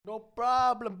No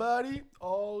problem, buddy.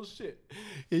 Oh, shit.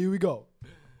 Here we go.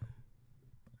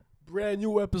 Brand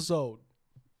new episode.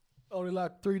 Only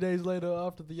like 3 days later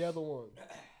after the other one.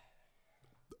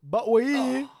 But we're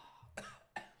here.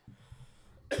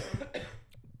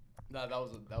 No, that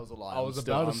was a lie. I was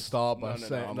about to start by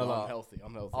saying... I'm healthy.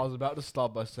 I was about to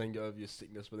start by saying get over your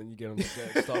sickness, but then you get on the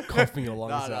set and start coughing your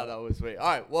lungs out. No, was sweet. All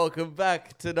right, welcome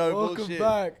back to No Bullshit.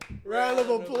 Welcome back. Round of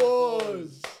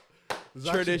applause.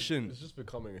 Tradition. It's just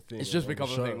becoming a thing. It's just become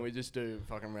a thing. We just do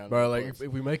fucking round Bro, of like, applause.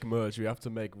 if we make merch, we have to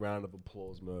make round of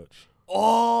applause merch.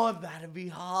 Oh, that'd be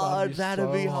hard.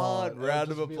 That'd be so hard. Round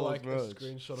of just be applause like merch. A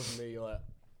screenshot of me, like...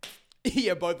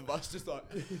 Yeah, both of us just like...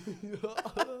 fucking Bro,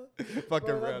 round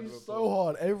that'd of be applause. so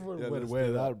hard. Everyone Yeah, would let's wear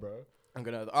do that, bro. I'm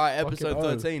gonna... All right, episode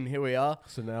Fucking 13. Here we are.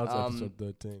 So now it's episode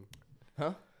 13.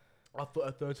 Huh? I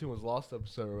thought 13 was last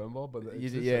episode, remember? But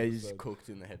it's this You episode. just cooked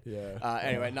in the head. Yeah.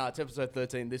 Anyway, it's episode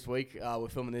 13 this week. We're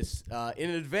filming this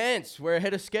in advance. We're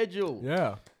ahead of schedule.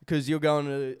 Yeah. Because you're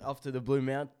going off to the Blue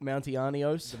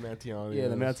Mountianios. The Mountianios. Yeah,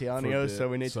 the Mountianios. So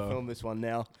we need to film this one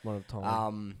now. One at a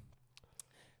time.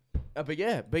 But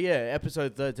yeah,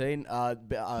 episode 13.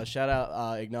 Shout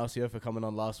out Ignacio for coming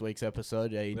on last week's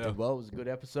episode. Yeah, he did well. It was a good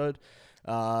episode.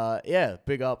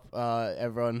 Big up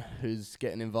everyone who's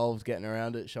getting involved, getting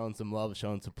around it, showing some love,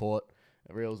 showing support.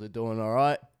 The Reels are doing all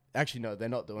right. Actually, no, they're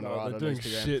not doing all right they're on doing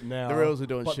Instagram. shit now. The Reels are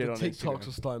doing but shit the on TikToks Instagram.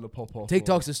 are starting to pop off.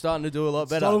 TikToks are starting to do a lot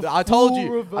better. Start a I told full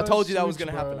you reverse that was switch, going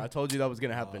to happen. bro. I told you that was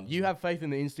going to happen. You have faith in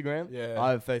the Instagram. Yeah.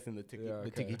 I have faith in the Yeah,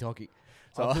 okay. TikTok.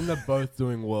 So I think they're both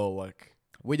doing well. Like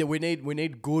we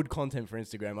need good content for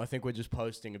Instagram. I think we're just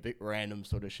posting a bit random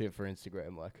sort of shit for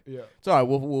Instagram. Like, yeah, it's alright.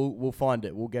 We'll find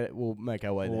it. We'll get it. We'll make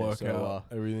our way we'll there. work So out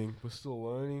everything. We're still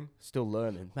learning. still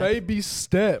learning. Baby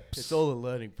steps. It's all a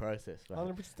learning process.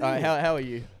 100%. Alright, how are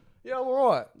you? Yeah, I'm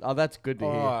alright. Oh, that's good to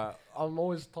hear. Alright. I'm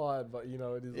always tired, but you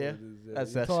know it is Yeah? what it is. Yeah.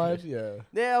 That's You tired? good.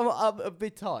 Yeah. Yeah, I'm a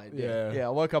bit tired. Yeah. I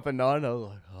woke up at 9. I was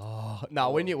like, oh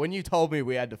no. When you told me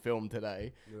we had to film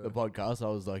today, Yeah. the podcast, I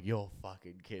was like, you're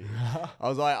fucking kidding. I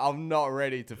was like, I'm not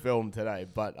ready to film today,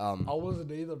 but I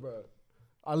wasn't either, bro.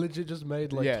 I legit just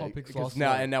made like topics because last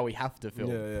now night. and now we have to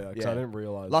film. Yeah, because I didn't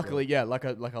realize. Luckily, like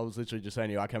I was literally just saying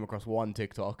to you, I came across one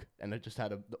TikTok and it just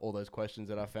had all those questions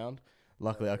that I found.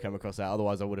 Luckily, I came across that.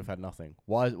 Otherwise, I would have had nothing.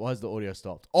 Why is the audio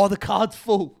stopped? Oh, the card's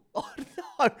full. Oh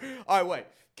no! All right, wait.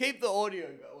 Keep the audio.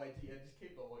 Wait, yeah, just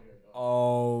keep the audio going.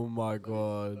 Oh my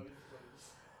god, Let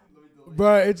me delete.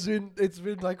 bro! It's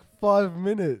been like 5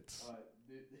 minutes.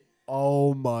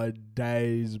 Oh my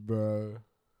days, bro!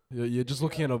 You're just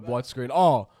looking at a white screen.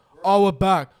 Oh, we're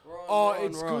back.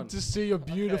 It's good to see your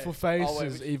beautiful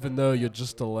faces, even though you're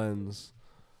just a lens.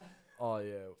 Oh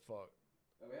yeah, fuck.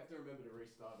 We have to remember to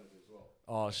restart it as well.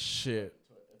 Oh shit.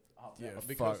 Yeah,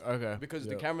 because, fuck. Okay. Because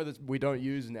the camera that we don't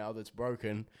use now that's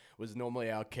broken was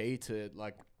normally our key to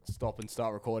like stop and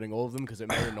start recording all of them because it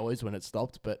made a noise when it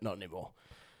stopped, but not anymore.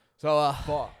 So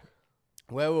fuck.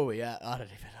 Where were we at? I don't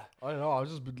even know. I don't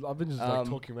know. I've been just like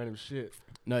talking random shit.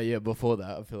 No, yeah, before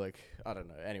that, I feel like I don't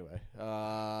know. Anyway,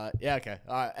 okay.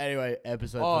 All right. Anyway,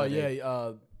 episode. Oh 13.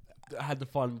 yeah. I had to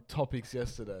find topics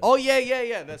yesterday. Oh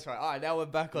yeah. That's right. All right, now we're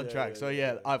back on track. Yeah, So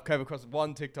yeah. I came across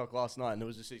one TikTok last night, and it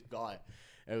was just this guy.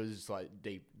 It was just like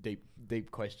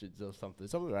deep questions or something.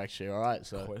 Some of them are actually all right.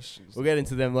 So Questions. we'll get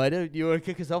into them later. You want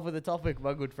to kick us off with the topic,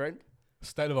 my good friend?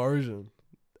 State of origin.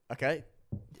 Okay.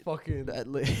 Fucking.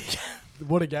 What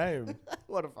What a game.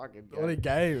 a fucking game. What a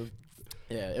game.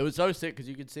 Yeah, it was so sick because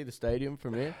you could see the stadium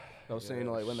from here. I was seeing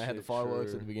like when they had the shit,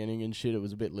 fireworks true. at the beginning and shit. It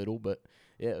was a bit little, but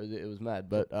yeah, it was mad.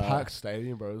 But Packed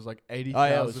stadium, bro. It was like it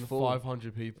was full.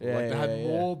 80,500 people. Yeah, like they had yeah.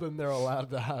 more than they're allowed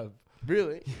to have.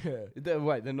 really, Yeah.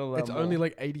 wait, they're not allowed. It's more? only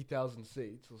like 80,000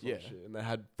 seats or some Yeah. shit, and they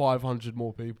had 500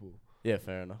 more people. Yeah,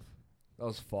 fair enough. That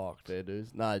was fucked. Fair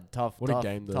dues. No, tough. What a tough,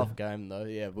 game, though. Tough game though.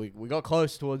 Yeah, we got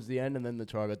close towards the end, and then the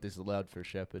try got disallowed for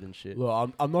Shepherd and shit.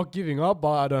 Look, I'm not giving up,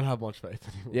 but I don't have much faith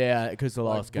anymore. Yeah, because the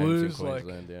Like last game's in Blues, like-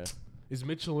 Queensland. Yeah. Is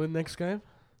Mitchell in next game?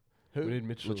 Who? We need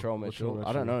Mitchell. Latrell Mitchell.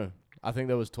 I don't know. I think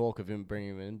there was talk of him bringing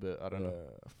him in, but I don't know.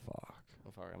 Fuck.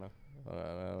 I fucking know.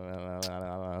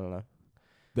 I don't know.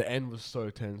 The end was so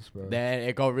tense, bro. Then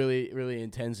it got really, really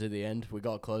intense at the end. We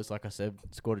got close, like I said,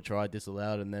 scored a try,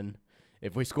 disallowed, and then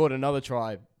if we scored another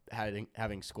try, having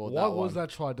scored Why that was one, that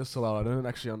try disallowed? I don't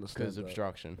actually understand. because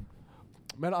obstruction.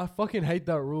 Man, I fucking hate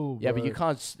that rule. Yeah, bro.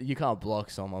 but you can't block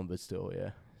someone, but still, yeah,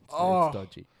 Oh. it's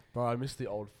dodgy. Bro, I miss the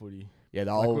old footy. Yeah,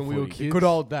 the Like old when we were footy. The kids. good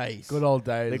old days. Good old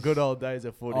days. The good old days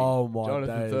of footy. Oh my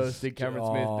Jonathan days. Thurston, Cameron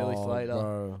Smith, Billy Oh, Slater.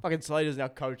 bro. Fucking Slater's now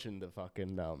coaching the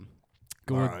fucking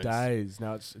Good Maroons. days.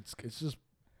 Now it's just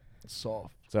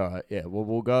soft. It's alright. Yeah,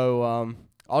 we'll go.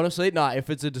 Honestly, nah. If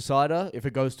it's a decider, if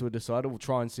it goes to a decider, we'll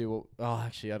try and see what. Oh,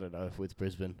 actually, I don't know. With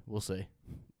Brisbane, we'll see.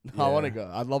 I want to go.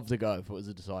 I'd love to go if it was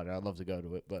a decider. I'd love to go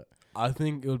to it, but I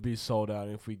think it would be sold out.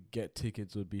 If we get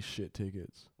tickets, it would be shit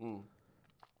tickets.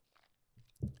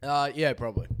 Yeah,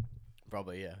 probably,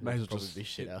 yeah. May as well probably just be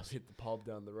shit house. hit the pub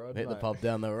down the road. Hit the pub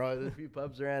down the road. There's a few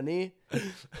pubs around here.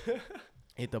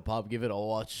 Hit the pub, give it a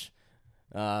watch.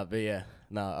 But yeah,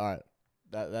 no, all right.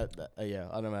 That yeah,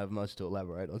 I don't have much to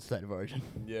elaborate on State of Origin.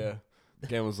 Yeah, the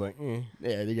game was like,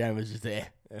 Yeah, the game was just there.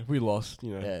 yeah, we lost.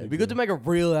 You know, Yeah, it'd be good to make a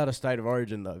reel out of State of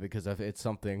Origin though, because it's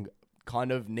something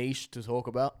kind of niche to talk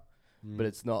about, but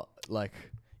it's not like.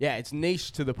 Yeah, it's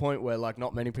niche to the point where like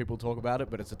not many people talk about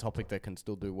it, but it's a topic that can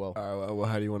still do well. Well,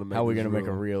 how do you want to make? How are we gonna make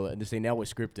a reel? And see, now we're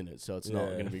scripting it, so it's not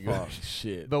gonna be good. Fuck,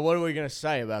 shit. But what are we gonna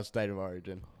say about State of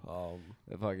Origin?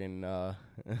 The Fucking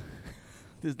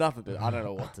there's nothing. I don't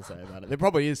know what to say about it. There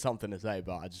probably is something to say,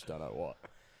 but I just don't know what.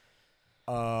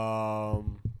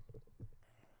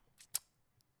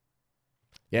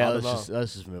 Yeah, let's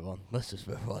just move on. Let's just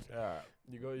move on. All right.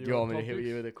 Do you want me to hit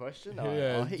you with a question?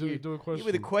 Yeah, I'll hit you do a question. Hit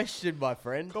with a question, my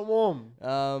friend. Come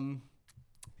on.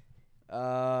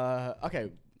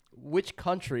 Okay. Which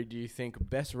country do you think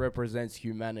best represents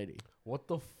humanity? What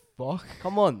the fuck?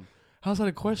 Come on. How's that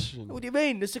a question? What do you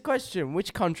mean? It's a question.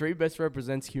 Which country best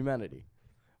represents humanity?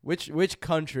 Which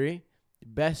country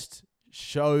best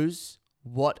shows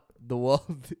what the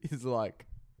world is like?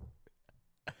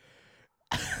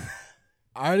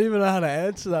 I don't even know how to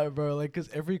answer that, bro. Like, because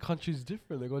every country's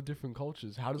different. They got different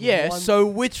cultures. How does Yeah, one... so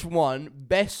which one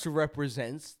best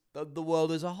represents the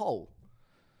world as a whole?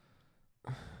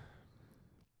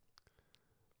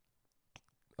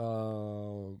 I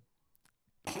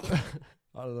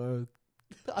don't know.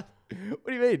 What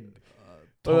do you mean?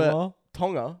 Tonga?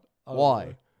 Tonga?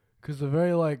 Why? Because they're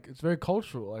very, like, it's very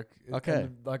cultural. Like, Okay.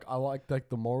 And, like, I like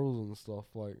the morals and stuff.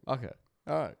 Like, Okay.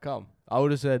 All right, come. I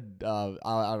would have said, I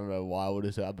don't know why I would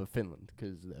have said, but Finland,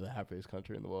 because they're the happiest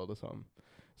country in the world or something.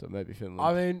 So maybe Finland.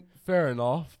 I mean, fair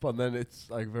enough, but then it's,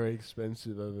 like, very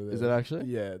expensive over there. Is it actually?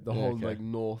 Yeah, the whole, like,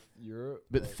 North Europe.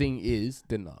 But the thing is,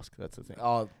 didn't ask. That's the thing.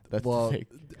 Oh, That's well, the thing.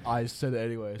 I said it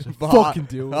anyway, so fucking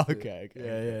deal with it. Okay.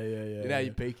 Yeah. Now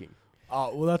you're peeking.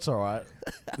 Oh, well, that's all right.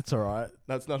 It's all right.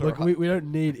 That's not Like, alright. we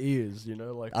don't need ears, you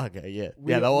know? Like, Okay, yeah.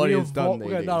 we- Yeah, the we audience doesn't evol-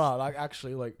 need okay, it. No, like,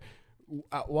 actually, like,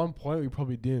 at one point, we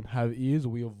probably didn't have ears.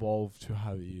 We evolved to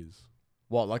have ears.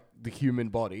 What, like the human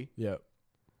body? Yeah.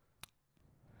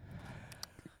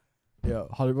 Yeah.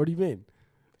 What do you mean?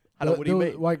 What do you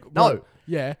mean? Like, No. bro,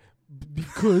 yeah.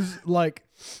 Because, like,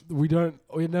 we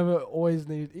never always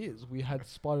needed ears. We had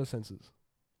spider senses.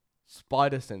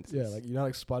 Spider senses. Yeah, like, you know,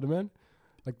 like Spider-Man?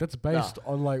 Like, that's based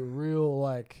on, like, real,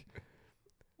 like...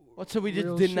 What, so we just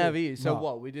real didn't shit. have ears? So No.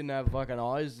 what, we didn't have fucking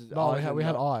eyes? No, eyes we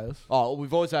had eyes. Oh,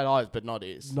 we've always had eyes, but not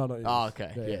ears. No, not ears. Oh,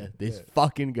 okay. Yeah, Yeah, yeah, this yeah.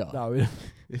 fucking guy. No, we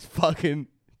This fucking...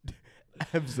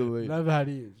 Absolutely. never had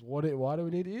ears. Why do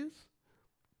we need ears?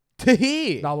 To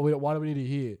hear. No, but why do we need to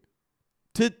hear?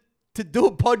 To do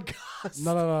a podcast.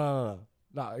 No.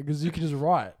 No, because you can just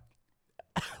write.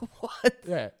 What?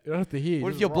 Yeah, you don't have to hear. What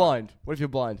if just you're write. blind? What if you're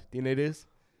blind? Do you need ears?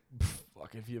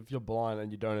 Fuck, if you're blind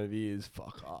and you don't have ears,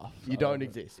 fuck off. You don't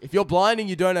exist. If you're blind and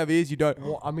you don't have ears, you don't...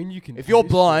 Well, I mean, you can... If you're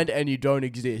taste blind it. and you don't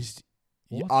exist,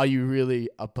 What? are you really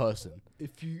a person?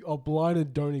 If you are blind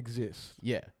and don't exist...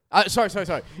 Yeah. Sorry.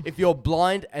 If you're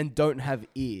blind and don't have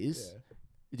ears,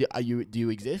 do you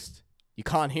exist? You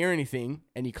can't hear anything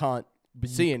and you can't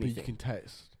see anything. But you can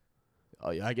taste. Oh,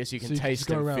 yeah, I guess you can So taste just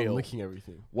go and around feel. licking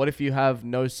everything. What if you have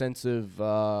no sense of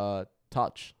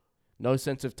touch? No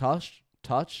sense of touch.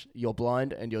 You're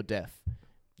blind and you're deaf.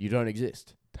 You don't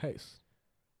exist. Taste.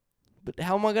 But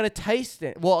how am I going to taste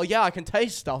it? Well, yeah, I can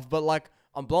taste stuff, but like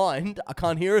I'm blind, I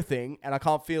can't hear a thing, and I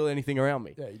can't feel anything around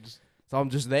me. Yeah, you just... So I'm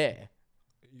just there.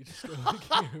 You just go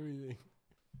licking everything.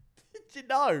 Did you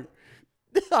know?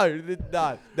 No.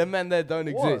 Them men there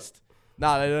don't What? exist.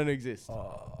 No, they don't exist.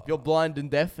 If you're blind and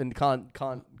deaf and can't.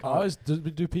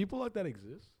 Do people like that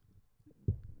exist?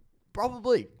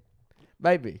 Probably.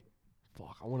 Maybe.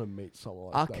 Fuck, I want to meet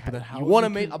someone like Okay. that. But then how You would want to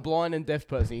you meet a blind and deaf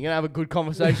person. You're going to have a good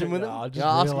conversation with them. I'll You're just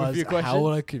gonna ask them a few realize questions. how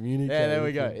would I communicate? Yeah, there we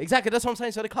with go. them? Exactly. That's what I'm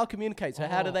saying. So they can't communicate. So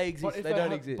how do Oh, they but exist? if They don't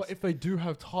have- exist. But if they do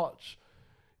have touch,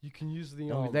 you can use the...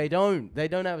 No, they don't. They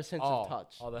don't have a sense of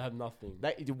touch. Oh, they have nothing.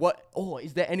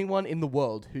 Is there anyone in the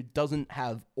world who doesn't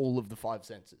have all of the five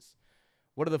senses?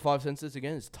 What are the five senses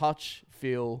again? It's touch,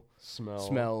 feel,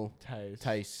 smell,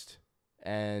 taste,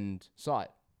 and sight.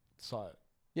 Sight.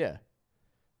 Yeah.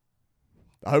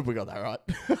 I hope we got that right.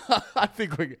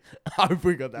 I hope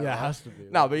we got that right. Yeah, it has to be.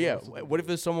 No, but yeah. It has to be. What if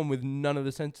there's someone with none of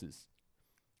the senses?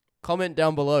 Comment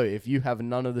down below if you have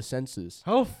none of the senses.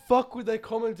 How the fuck would they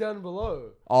comment down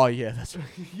below? Oh yeah, that's right.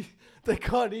 They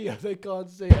can't hear, they can't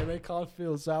see, and they can't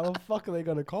feel. So how the fuck are they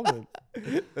gonna comment?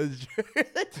 That's true.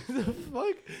 The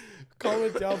fuck?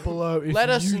 Comment down below if Let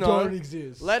us you know. don't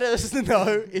exist. Let us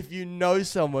know if you know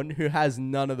someone who has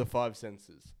none of the 5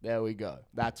 senses. There we go.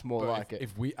 That's more But like it.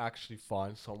 If we actually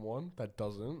find someone that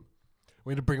doesn't,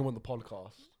 we need to bring them on the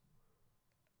podcast.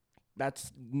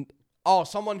 That's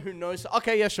someone who knows.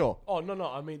 Okay, yeah, sure. Oh no,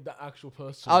 I mean the actual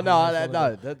person. Oh who no,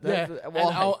 knows no.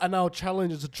 Yeah, and our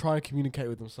challenge is to try and communicate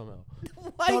with them somehow.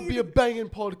 Why That'd be a banging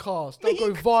podcast. That'd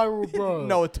go viral, bro.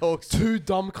 No, it talks. Two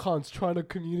dumb cunts trying to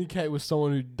communicate with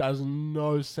someone who has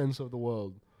no sense of the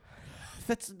world.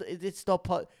 It's not.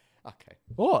 Okay.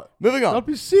 What? Moving on. That'd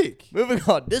be sick. Moving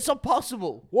on. This is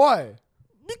impossible. Why?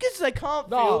 Because they can't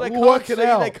Nah, feel, they we'll can't work it see,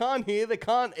 out. they can't hear, they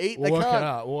can't eat, We'll they work can't. it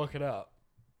out. We'll work it out.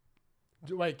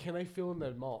 Wait, can they feel in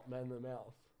their mouth?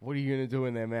 What are you gonna do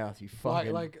in their mouth? You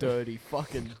fucking like- dirty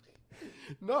fucking.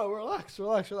 No, relax.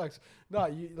 No,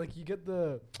 you get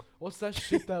the what's that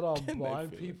shit that Can they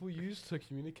blind feel people use to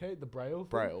communicate, the braille thing?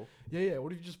 Braille. Yeah.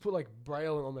 What if you just put like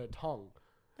braille on their tongue,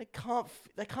 They can't.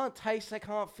 They can't taste. They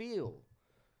can't feel.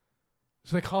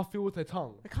 so they can't feel with their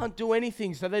tongue? They can't do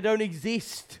anything, so they don't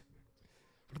exist.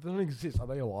 But if they don't exist, are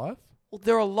they alive? Well,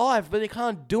 they're alive, but they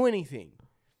can't do anything.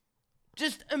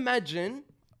 Just imagine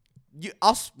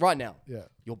us right now. Yeah.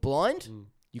 You're blind. Mm.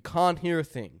 You can't hear a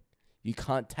thing. You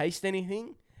can't taste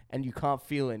anything, and you can't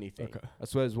feel anything. Okay. I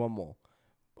swear there's one more.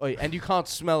 Oh, yeah, and you can't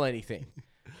smell anything.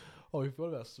 Oh, we thought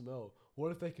about smell.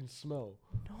 What if they can smell?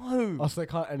 No. Oh, so they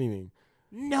can't anything.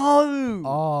 No.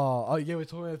 Oh, yeah. We're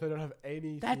talking about if they don't have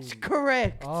anything. That's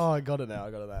correct. Oh, I got it now.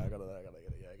 I got it.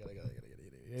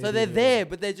 So they're there,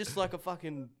 but they're just like a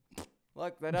fucking,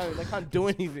 like they can't do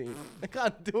anything. They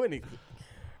can't do anything.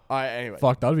 All right, anyway.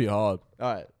 Fuck, that'd be hard.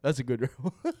 All right, that's a good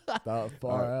rule. That was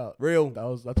far Alright. out. Real.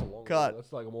 That's a long Cut. one.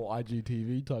 That's like a more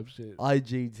IGTV type shit.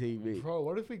 IGTV. Bro,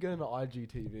 what if we get into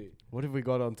IGTV? What have we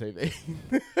got on TV?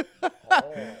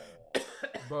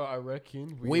 Bro, I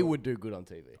reckon we would do good on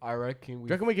TV. I reckon Do we.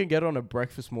 you reckon we can get on a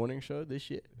breakfast morning show this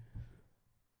year?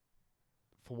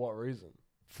 For what reason?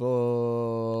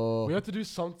 For We have to do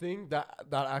something that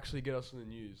actually get us in the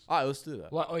news. all right, let's do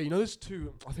that. Like, oh, you know, there's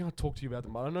two. I think I talked to you about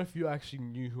them. I don't know if you actually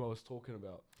knew who I was talking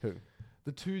about. Who?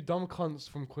 The two dumb cunts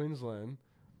from Queensland.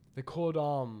 They're called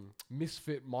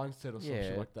Misfit Mindset or some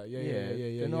shit like that.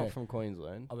 Yeah. They're not from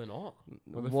Queensland. Are they not?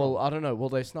 Where they Well, from? I don't know. Well,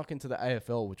 they snuck into the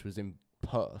AFL, which was in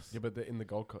Perth. Yeah, but they're in the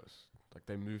Gold Coast. Like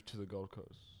they moved to the Gold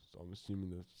Coast. So I'm assuming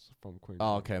they're from Queensland.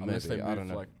 Oh, okay, Unless maybe. they I moved don't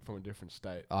know. like from a different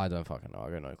state. I don't fucking know.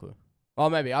 I got no clue. Oh,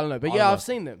 maybe. I don't know. But I yeah, don't I've know.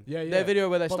 seen them. Yeah. Their video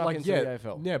where they But snuck like, into yeah, the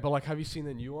AFL. Yeah, but like, have you seen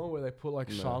the new one where they put like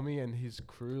No. Shami and his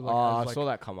crew like, I as, like saw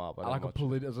that come up. I like didn't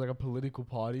watch it. as like a political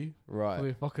party for Right.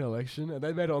 their fucking election, and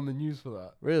they made it on the news for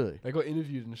that. Really? They got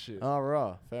interviewed and shit. Oh,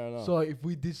 right. Fair enough. So like, if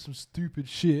we did some stupid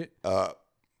shit, yeah.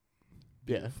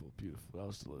 beautiful. That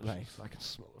was delicious. Nice. I can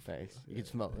smell it. Thanks. Yeah, You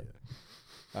can smell it.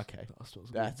 Yeah. Okay. That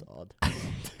smells good. That's odd.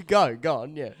 Go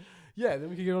on. Yeah. Yeah, then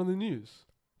we can get on the news.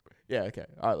 Yeah, okay.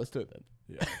 All right, let's do it then.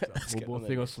 Yeah, Let's get we'll on the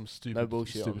think of news. some stupid, No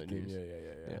bullshit on stupid the thing. news.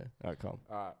 Yeah. All right, calm.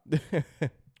 All right.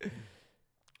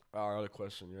 All right, other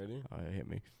question. You ready? Oh, hit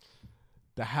me.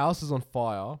 The house is on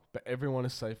fire, but everyone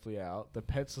is safely out. The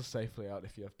pets are safely out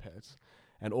if you have pets.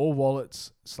 And all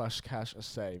wallets / cash are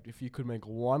saved. If you could make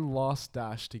one last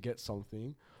dash to get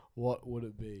something, what would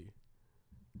it be?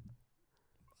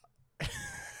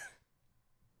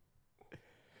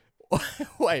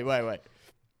 Wait.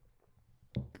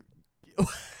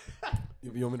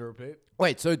 You want me to repeat?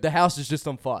 Wait, so the house is just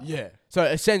on fire? Yeah. So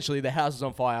essentially, the house is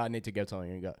on fire. I need to get something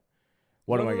and go.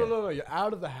 What am I getting? No. You're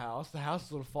out of the house. The house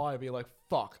is on fire. But you're like,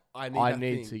 fuck, I need I that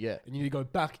need thing. to get. And you need to go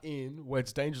back in where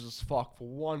it's dangerous as fuck for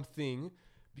one thing,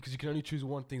 because you can only choose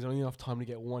one thing. There's only enough time to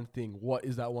get one thing. What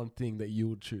is that one thing that you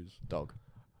would choose? Dog.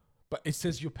 But it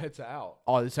says your pets are out.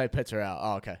 Oh, they say pets are out.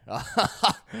 Oh, okay.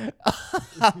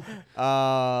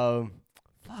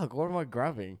 Fuck, what am I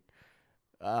grabbing?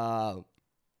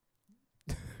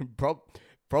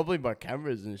 Probably my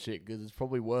cameras and shit, because it's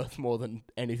probably worth more than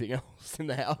anything else in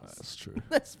the house. That's true.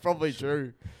 That's probably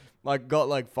true. Like, got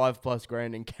like $5+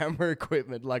 grand in camera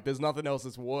equipment. Like, there's nothing else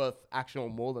that's worth actual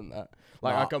more than that.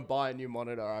 Like, Nah. I can buy a new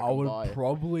monitor. I I can would buy.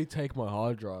 probably take my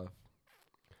hard drive.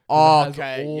 Oh, It has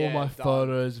okay. all yeah, my done.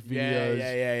 photos, videos.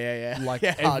 Yeah. Like,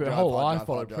 yeah, every whole hard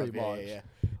iPhone drive, pretty yeah, much.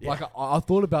 Yeah. Like I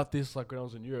thought about this like when I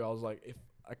was in Europe. I was like, if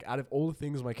like out of all the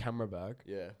things in my camera bag,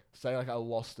 Yeah. say like I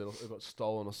lost it or it got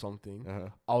stolen or something, Uh-huh.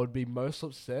 I would be most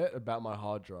upset about my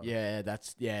hard drive. Yeah,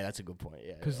 that's a good point.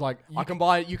 Yeah. Because yeah. like You can't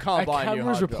buy a new camera is hard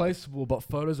drive. replaceable, but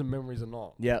photos and memories are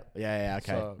not. Yeah, okay.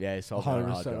 So, Yeah, it sold me on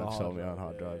a hard 100% drive. a Sold me on a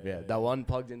hard drive. Yeah. That one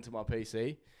plugged into my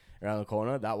PC around the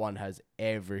corner, that one has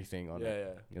everything on it.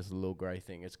 Yeah. It's a little grey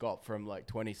thing. It's got from like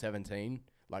 2017,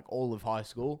 like all of high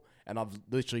school, and I've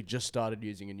literally just started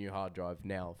using a new hard drive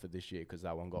now for this year because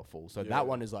that one got full. So that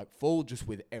one is like full just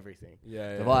with everything.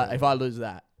 Yeah. So if I lose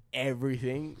that,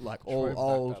 everything, like all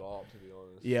old. That up, to be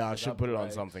honest. Yeah, I should put it on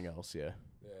something else. Yeah.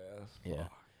 Yeah. Yeah.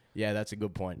 Yeah, that's a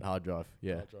good point. Hard drive.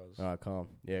 Yeah. Hard drives. All right, calm.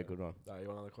 Yeah, good one. You want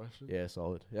another question? Yeah,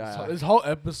 solid. Yeah. This whole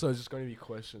episode is just going to be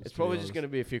questions. It's probably just going to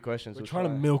be a few questions. We're trying to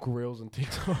milk reels and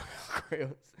TikTok.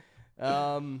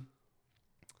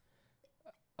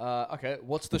 Okay,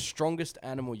 what's the strongest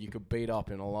animal you could beat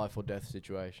up in a life or death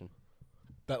situation?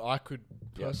 That I could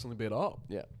personally beat up?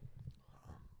 Yeah.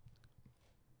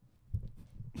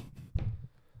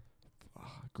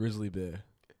 Grizzly bear.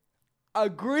 A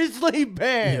grizzly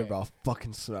bear? Yeah, bro. I'll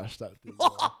fucking smash that thing. Bro.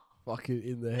 Fucking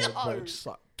in the head, bro. Just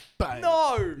like, bang.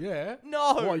 No. Yeah.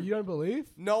 No. What, you don't believe?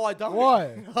 No, I don't.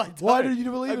 Why? No, I don't. Why do you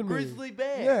believe in me? A grizzly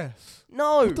bear? Yes.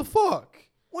 No. What the fuck?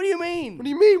 What do you mean? What do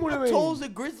you mean? What do How you mean? tall's a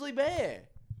grizzly bear?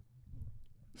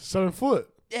 7 foot.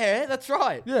 Yeah, that's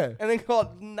right. Yeah. And then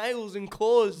got nails and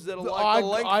claws that are like the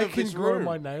length I of can this grow room.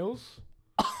 my nails.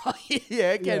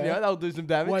 Yeah, can Yeah. you? That'll do some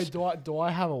damage. Wait, do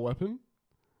I have a weapon?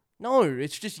 No,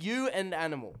 it's just you and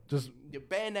animal. Just You're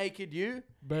bare naked, you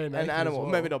bare naked and as animal. well.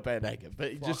 Maybe not bare naked,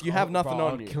 but Fuck, just you have nothing bro,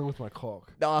 on I'd you. kill him with my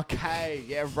cock. Okay,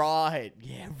 yeah, right.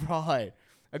 Yeah, right.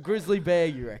 A grizzly bear,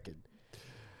 you reckon?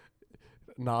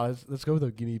 Nah, let's go with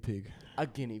a guinea pig. A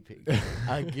guinea pig.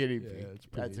 A guinea pig. Yeah, it's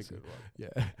pretty That's easy. a good one.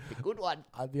 Yeah. A good one.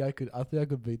 I think I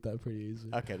could beat that pretty easy.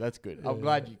 Okay, that's good. Yeah, I'm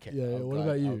glad you can. yeah, I'm what glad-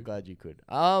 about you? I'm glad you could.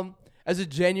 As a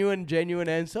genuine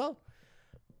answer,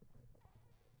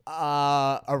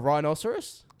 a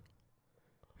rhinoceros.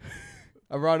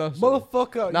 A rhinoceros.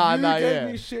 Motherfucker, Nah, you nah, gave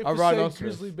yeah. me shit A for saying rhinoceros.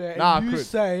 grizzly bear, Nah, and I you could.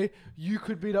 say you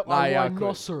could beat up Nah, a yeah,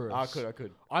 rhinoceros. I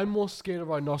could. I'm more scared of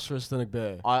rhinoceros than a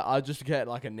bear. I just get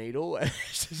like a needle. And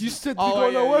You said you oh, got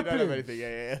yeah, no you weapon. don't have anything.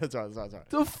 Yeah, that's right.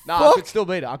 The Nah, I fuck? could still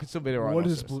beat it. I could still beat a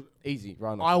rhinoceros. What is Easy,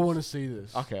 rhinoceros. I want to see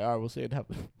this. Okay, alright, we'll see it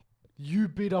happen. You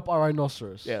beat up a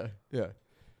rhinoceros. Yeah.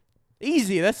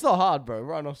 Easy. That's not hard, bro.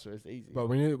 Rhinoceros, easy. Bro,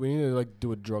 we need to like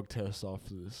do a drug test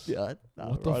after this. Yeah. Nah,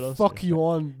 What the rhinoceros, fuck are you mate.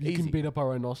 on? You Easy. can beat up a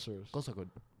rhinoceros. Of course I could.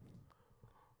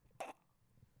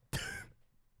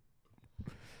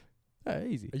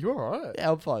 Easy. Are you alright?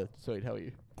 Yeah, I'm fine. Sweet. How are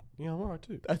you? Yeah, I'm alright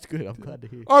too. That's good. I'm glad to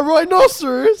hear. A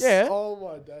rhinoceros? Yeah. Oh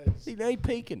my days. See, now you're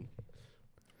peeking.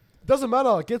 Doesn't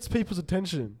matter. It gets people's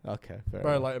attention. Okay, fair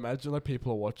Bro, enough. like imagine like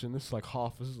people are watching this like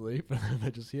half asleep and then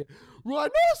they just hear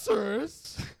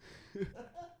rhinoceros.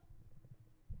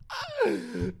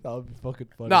 That would be fucking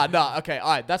funny. Nah, okay,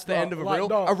 alright, that's the No, end of a like, reel.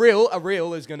 no. A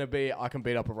reel is gonna be I can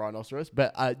beat up a rhinoceros,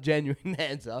 but a genuine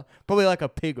answer, probably like a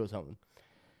pig or something.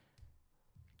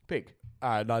 Pig.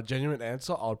 Nah, genuine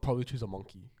answer. I would probably choose a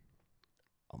monkey.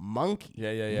 A monkey?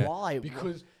 Yeah. Why?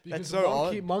 Because That's so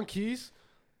odd. monkeys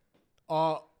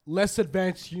are less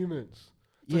advanced humans.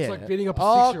 So it's like beating up a Oh,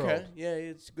 6-year-old. okay. Yeah,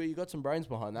 it's good. You got some brains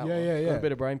behind that Yeah, one. yeah. Got a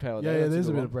bit of brain power Yeah, there. yeah, That's there's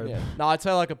a good bit of one. brain Yeah. No, I'd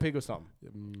say like a pig or something.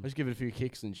 Mm. Just give it a few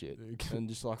kicks and shit. And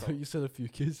just like You said a few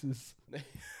kisses.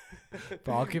 But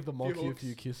I'll give the monkey a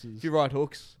few kisses. few right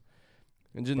hooks.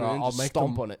 And just, Bro, and I'll just make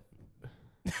stomp them- on it.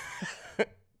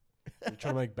 You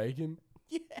trying to make bacon?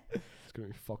 Yeah. It's gonna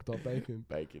be fucked up bacon.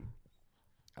 Bacon.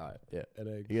 Alright, yeah. And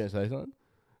eggs. You gonna say something?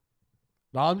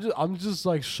 No, I'm just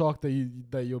like shocked that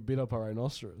you'll beat up a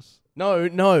rhinoceros. No,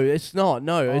 it's not.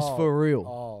 No, it's for real.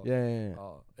 Oh, Yeah.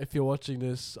 if you're watching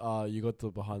this, you got the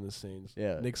behind the scenes.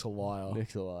 Yeah. Nick's a liar.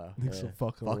 Nick's a liar. Nick's Yeah. a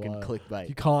fucking liar. clickbait.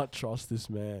 You can't trust this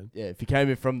man. Yeah, if you came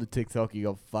in from the TikTok, you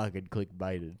got fucking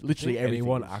clickbaited. Literally Think everything.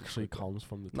 anyone is just actually clickbait. comes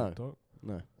from the No. TikTok?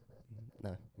 No.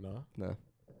 No.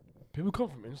 People come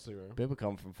from Instagram, People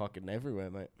come from fucking everywhere,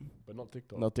 mate. but not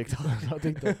TikTok. Not TikTok. Not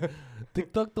TikTok.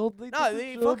 TikTok don't think. No,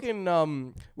 the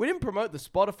fucking we didn't promote the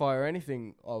Spotify or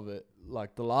anything of it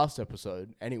like the last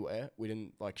episode anywhere. We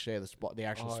didn't like share the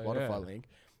actual Oh, Spotify yeah. link.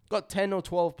 Got 10 or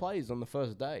 12 plays on the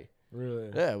first day. Really?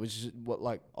 Yeah, which is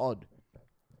odd.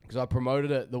 Because I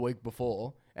promoted it the week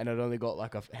before and it only got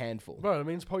like a handful. Bro, it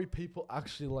means probably people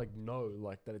actually like know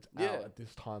like that it's Yeah. out at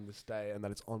this time, this day, and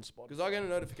that it's on Spotify. Because I get a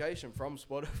notification from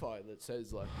Spotify that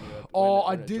says like. Oh,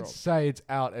 when I it did drops. say it's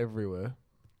out everywhere.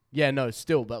 Yeah, no,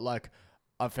 still, but like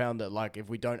I found that like if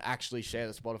we don't actually share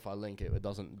the Spotify link, it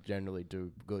doesn't generally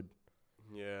do good.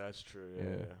 Yeah, that's true. Yeah.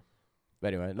 Yeah.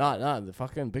 But anyway, no, the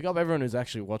fucking pick up everyone who's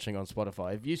actually watching on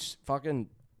Spotify. If you fucking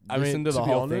listen to the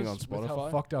whole thing on with how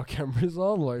Spotify. fucked our cameras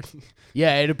are, like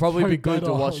Yeah, it'd probably be good to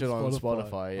better watch it on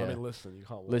Spotify. Yeah, I mean, listen, you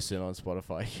can't listen on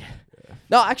Spotify. Yeah.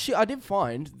 No, actually, I did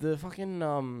find the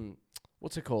fucking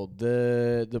what's it called?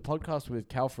 The podcast with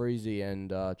Cal Freezy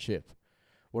and Chip.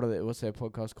 What's their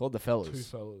podcast called? The Fellas. Two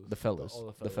fellas. The Fellas.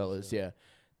 The fellas, Yeah.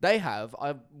 They have.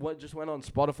 Just went on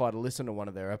Spotify to listen to one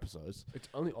of their episodes. It's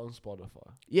only on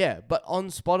Spotify. Yeah, but on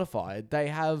Spotify they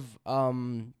have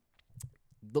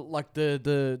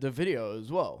the video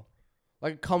as well.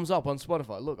 Like it comes up on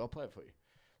Spotify. Look, I'll play it for you.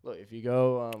 Look, if you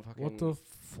go fucking What the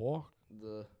fuck?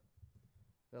 The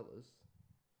Fellas.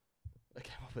 They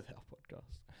came up with our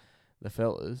podcast. The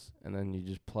Fellas, and then you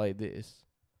just play this.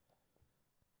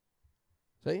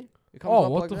 See? It comes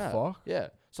up what like the that. fuck? Yeah.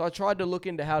 So I tried to look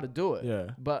into how to do it.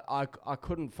 Yeah. But I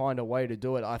couldn't find a way to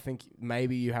do it. I think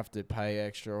maybe you have to pay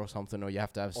extra or something, or you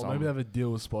have to have Or some. maybe they have a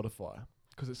deal with Spotify.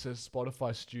 Because it says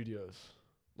Spotify Studios.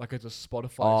 Like it's a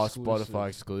Spotify exclusive. Spotify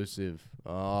exclusive.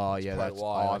 Oh, yeah, That's that's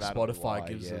why. Like that's Spotify why,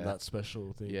 gives them that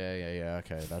special thing. Yeah.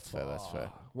 Okay, that's fair.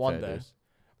 One Fair day. dues.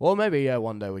 Well, maybe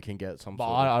one day we can get some. But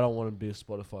sort of I don't want to be a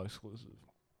Spotify exclusive.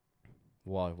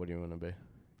 Why? What do you want to be?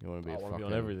 You want to be? I want want to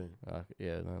be on everything.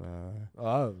 Yeah. No.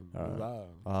 Oh, Alright. no.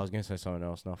 I was gonna say something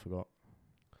else, and I forgot.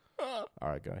 All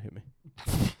right, go hit me.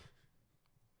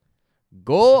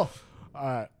 Go.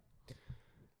 Alright.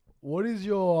 What is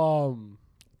your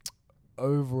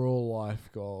overall life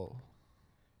goal?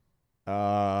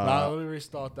 Let me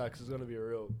restart that because it's gonna be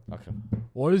real. Okay.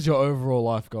 What is your overall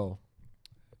life goal?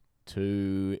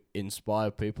 To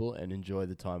inspire people and enjoy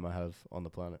the time I have on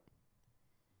the planet.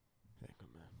 Yeah,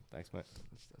 good man. Thanks, mate.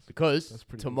 That's Because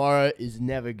pretty tomorrow is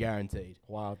never guaranteed.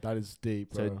 Wow, that is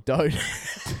deep, bro. So don't.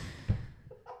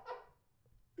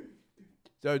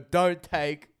 So don't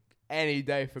take any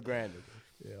day for granted.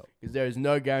 Yeah. Because there is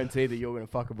no guarantee that you're gonna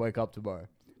fucking wake up tomorrow.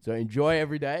 So enjoy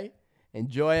every day.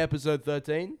 Enjoy episode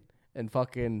 13, and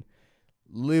fucking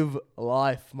live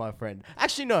life, my friend.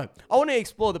 Actually, no. I want to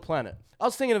explore the planet. I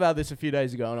was thinking about this a few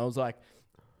days ago, and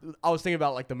I was thinking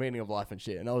about like the meaning of life and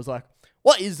shit, and I was like,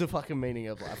 what is the fucking meaning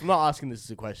of life? I'm not asking this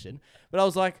as a question, but I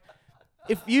was like,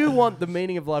 if you want the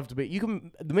meaning of life to be,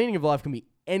 the meaning of life can be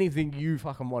anything you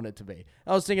fucking want it to be.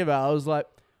 I was like,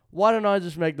 why don't I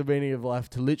just make the meaning of life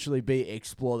to literally be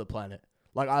explore the planet?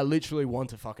 Like, I literally want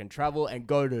to fucking travel and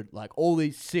go to like all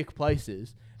these sick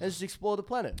places and just explore the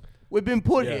planet. We've been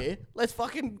put here. Let's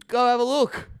fucking go have a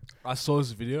look. I saw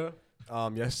this video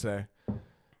yesterday.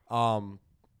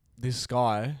 This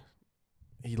guy,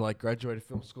 he like graduated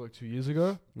film school like 2 years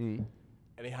ago, and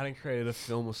he hadn't created a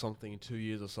film or something in 2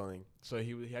 years or something. So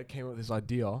he came up with this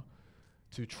idea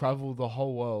to travel the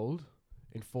whole world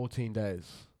in 14 days.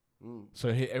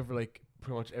 So he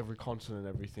pretty much every continent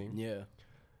and everything. Yeah.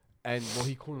 And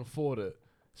he couldn't afford it,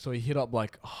 so he hit up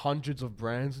like hundreds of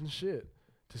brands and shit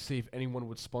to see if anyone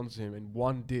would sponsor him, and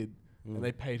one did, and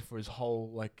they paid for his whole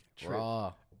like trip.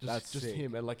 That's just sick.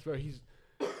 him, and like, bro, he's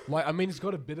like, I mean, he's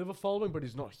got a bit of a following, but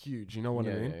he's not huge. You know what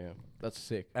I mean? Yeah. That's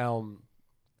sick. Bro,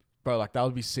 like that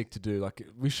would be sick to do. Like,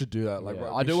 we should do that. Like,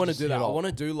 bro, I do want to do that. I want want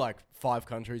to do like 5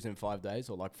 countries in 5 days,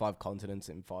 or like 5 continents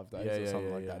in 5 days, or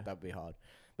something like that. That'd be hard.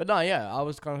 But no, I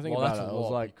was kind of thinking about it. I was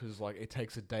like, because like it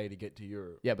takes a day to get to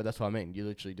Europe. Yeah, but that's what I mean. You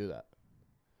literally do that.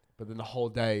 But then the whole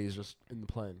day is just in the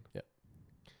plane. Yeah.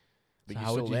 But So you're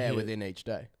how still would you there hit? within each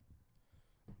day.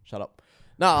 Shut up.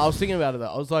 No, I was thinking about it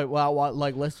though. I was like, wow,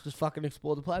 like let's just fucking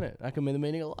explore the planet. That can be the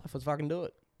meaning of life. Let's fucking do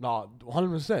it. Nah,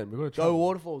 100%. We're gonna Go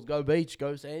waterfalls, go beach,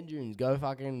 go sand dunes, go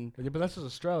fucking. Yeah, but that's just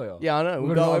Australia. Yeah, I know. We're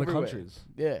We'll gonna go go other everywhere. countries.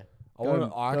 Yeah.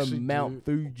 I actually Mount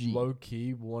Fuji low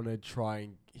key want to try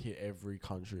and hit every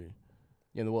country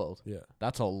in the world. Yeah.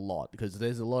 That's a lot because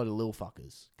there's a lot of little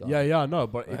fuckers. Yeah, I know,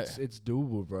 but Right. it's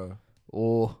doable, bro.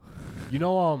 Or You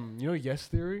know Yes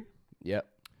Theory? yep.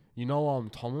 You know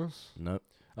Thomas? Nope.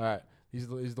 All right. He's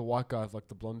the white guy with like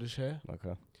the blondish hair.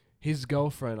 Okay. His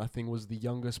girlfriend, I think, was the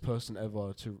youngest person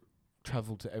ever to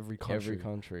travel to every country. Every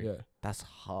country. Yeah. That's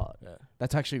hard. Yeah.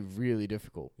 That's actually really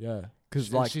difficult. Yeah. 'Cause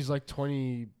And like she's like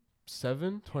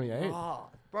 27, 28.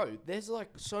 Bro, there's like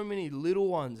so many little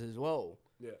ones as well.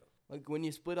 Yeah. Like when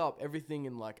you split up everything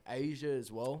in like Asia as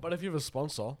well. But if you have a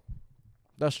sponsor,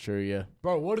 That's true, yeah.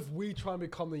 bro, what if we try and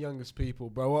become the youngest people,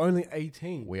 bro? We're only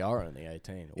 18. We are only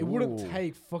 18. It wouldn't Ooh.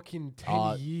 take fucking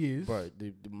 10 years. Bro,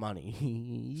 the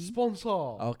money. Sponsor.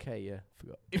 Okay, yeah.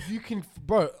 Forgot. If you can,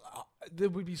 bro, there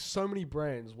would be so many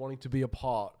brands wanting to be a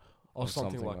part of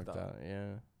something like that. Yeah.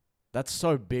 That's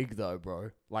so big though,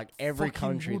 bro. Like every Fucking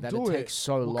country, we'll that'd do take it.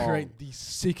 so We'll long. create the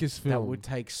sickest film. That would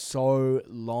take so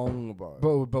long,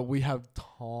 bro. But we have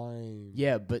time.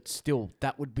 Yeah, but still,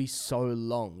 that would be so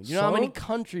long. You know how many So?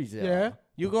 countries there Yeah. are?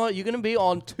 You're gonna be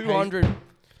on 200.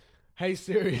 Hey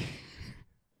Siri,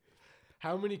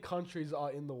 how many countries are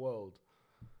in the world?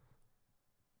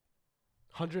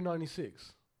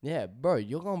 196. Yeah, bro,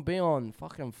 you're gonna be on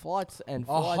fucking flights and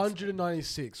flights.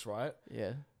 196, right?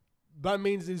 Yeah. That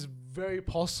means it's very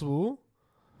possible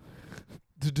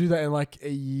to do that in like a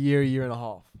year and a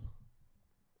half.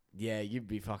 Yeah, you'd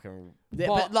be fucking. Yeah,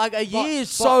 But- but like a but- year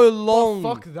is so long.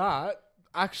 But fuck that.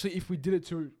 Actually, if we did it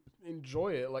to enjoy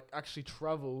it, like actually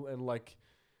travel and like,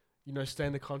 you know, stay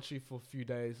in the country for a few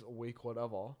days, a week,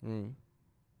 whatever,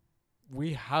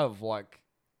 we have like.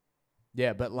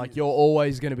 Yeah, but like you're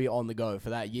always gonna be on the go for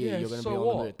that year. Yeah, You're gonna so be on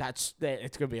what? the move.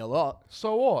 It's gonna be a lot.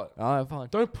 So what? Alright, fine.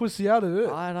 Don't pussy out of it.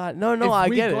 No, If I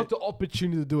we get got it. the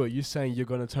opportunity to do it, you saying you're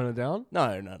gonna turn it down?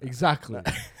 No. Exactly. No.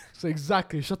 So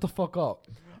exactly. Shut the fuck up,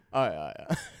 Alright.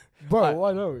 bro. Alright.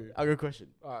 Why know you? I got a question.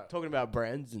 All right. Talking about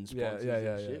brands and sponsors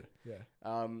and shit.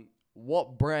 Yeah.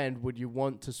 What brand would you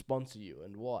want to sponsor you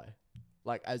and why?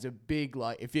 Like as a big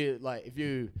if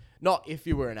you not if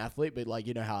you were an athlete, but like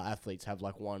you know how athletes have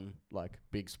like one like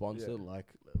big sponsor, like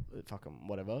fucking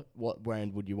whatever. What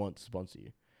brand would you want to sponsor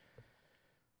you?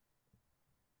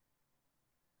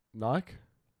 Nike.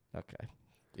 Okay.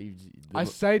 I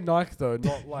say Nike though,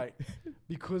 not like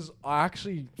because I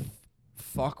actually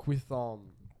fuck with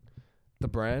the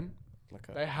brand.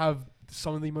 Okay. They have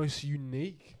some of the most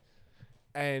unique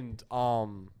and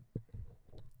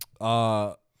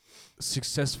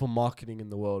successful marketing in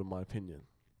the world, in my opinion.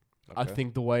 I Okay.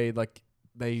 think the way like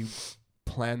they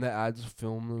plan their ads,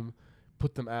 film them,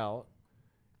 put them out,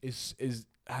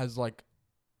 has like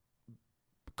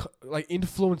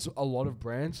influenced a lot of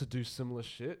brands to do similar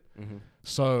shit. Mm-hmm.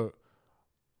 So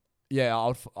yeah,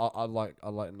 I'd like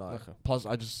Nike. Okay. Plus,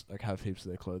 I just like have heaps of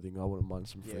their clothing. I wouldn't mind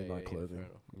some free Yeah, Nike yeah, clothing. fair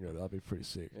enough. Yeah, that'd be pretty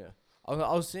sick. Yeah. I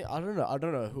was saying, I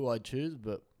don't know who I'd choose,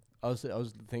 but I was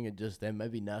thinking just then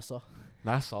maybe NASA.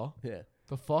 NASA. Yeah.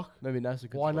 The fuck? Maybe NASA.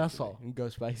 Could Why sponsor NASA? me and go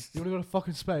space. You wanna go to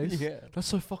fucking space? Yeah. That's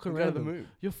so fucking Go to the random. moon.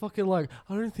 You're fucking like,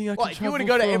 I don't think I can Well, if you travel want to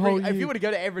go to for a whole if you year. want to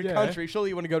go to every Yeah. country, surely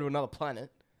you want to go to another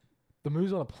planet. The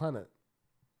moon's on a planet.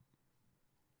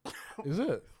 Is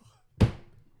it?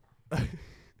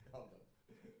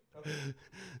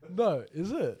 No,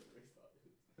 is it?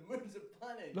 The moon's a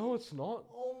planet. No, it's not.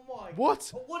 Oh my.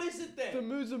 What? What is it then? The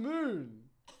moon's a moon.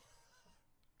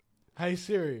 Hey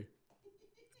Siri.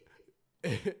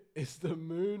 Is the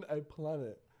moon a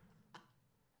planet?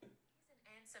 Here's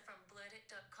an answer from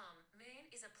blurtit.com. Moon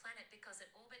is a planet because it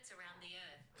orbits around the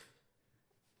Earth.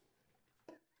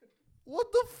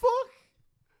 What the fuck?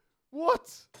 What?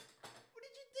 What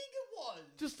did you think it was?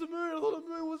 Just the moon. I thought the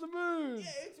moon was a moon.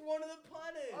 Yeah, it's one of the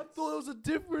planets. I thought there was a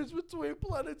difference between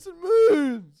planets and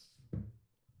moons.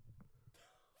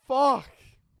 Fuck.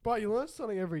 But you learn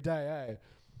something every day, eh?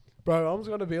 Bro, I'm just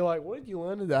going to be like, what did you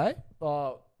learn today?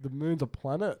 The moon's a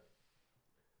planet.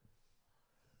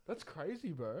 That's crazy,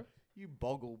 bro. You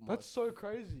boggled my. That's so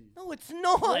crazy. No, it's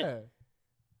not. Yeah.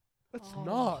 That's Oh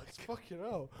nuts. Fucking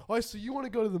hell. Oh, so you want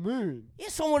to go to the moon?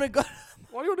 Yes, I want to go.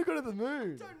 Why do you want to go to the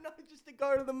moon? I don't know, just to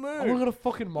go to the moon. I want to go to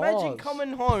fucking Mars. Imagine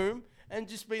coming home and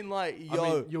just being like,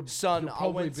 "Yo, you'll son, I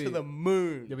probably went to be- the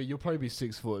moon." Yeah, but you'll probably be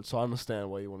 6 foot, so I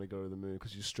understand why you want to go to the moon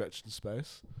because you're stretched in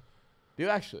space. Do you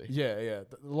actually? Yeah, yeah.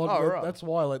 Right. That's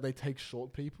why like they take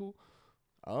short people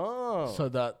Oh. so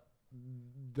that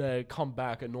they come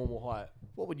back at normal height.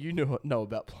 What would you know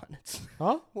about planets?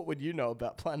 Huh? What would you know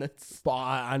about planets? But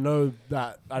I know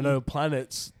that I know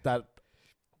planets that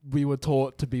we were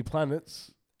taught to be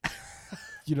planets.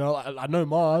 You know, I know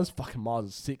Mars. Fucking Mars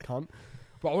is sick, cunt.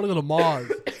 But I want to go to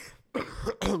Mars.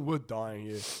 We're dying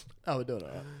here. Oh, we're doing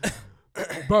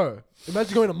alright. Bro,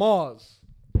 imagine going to Mars.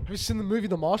 Have you seen the movie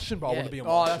The Martian? Bro, I Yeah. want to be a Oh,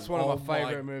 Martian. that's one of my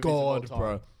favorite movies of God, all time.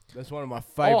 bro. That's one of my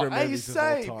favorite Hey, movies of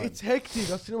same. all time. It's hectic.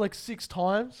 I've seen it like 6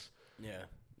 times. Yeah,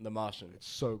 The Martian. It's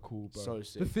so cool, bro. So The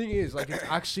sick. thing is, like, it's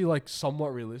actually like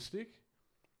somewhat realistic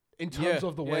in terms Yeah.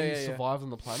 of the Yeah, way yeah, he yeah. survived on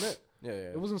the planet. Yeah, yeah.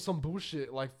 It wasn't some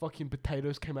bullshit like fucking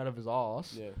potatoes came out of his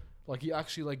ass. Yeah, Like he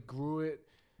actually like grew it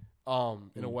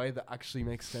in a way that actually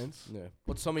makes sense. yeah.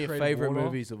 What's some of your Created favorite water.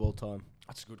 movies of all time?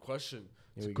 That's a good question. Here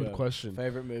It's a we good go. question.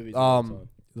 Favorite movies of all time.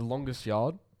 The Longest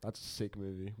Yard. That's a sick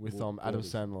movie with What Adam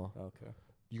is it? Sandler. Okay.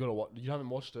 You gotta watch. You haven't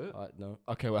watched it? No,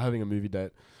 Okay, we're having a movie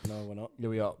date. no, we're not. Yeah,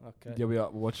 we are. Okay. Yeah, we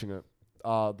are. We're watching it.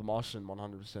 The Martian,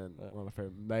 100%. Yeah. One of my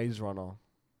favorite. Maze Runner.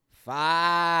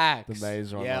 Facts. The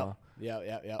Maze Runner. Yeah.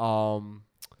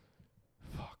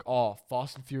 Fuck. Oh,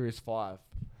 Fast and Furious 5.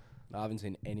 I haven't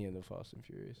seen any of the Fast and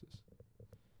Furiouses.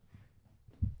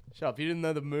 Shut up! You didn't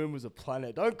know the moon was a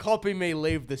planet. Don't copy me.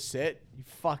 Leave the set. You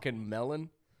fucking melon.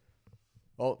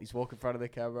 Oh, he's walking in front of the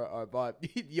camera. All right, bye.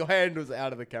 Your hand was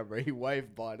out of the camera. He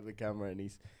waved bye to the camera, and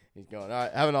he's going. All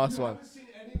right, have a nice one. Haven't seen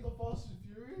any of the Fast and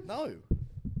Furious? No.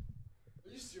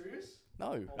 Are you serious?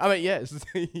 No. I mean, yes.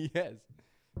 Yes.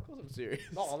 Of course I'm serious.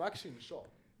 No, I'm actually in shock.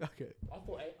 Okay. I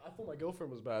thought my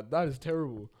girlfriend was bad. That is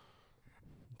terrible.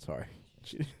 Sorry.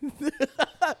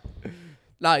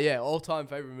 Nah, yeah, all-time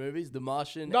favorite movies, The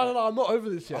Martian. No, I'm not over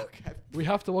this yet. Okay. We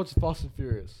have to watch Fast and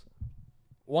Furious.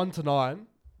 1 to 9,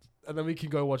 and then we can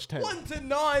go watch 10. 1 to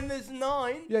 9, there's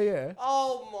 9? Yeah.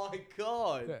 Oh my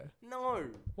god. Yeah. No.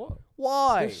 What?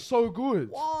 Why? They're so good.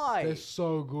 Why? They're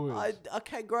so good.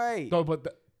 Okay, great. No, but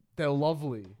they're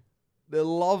lovely. They're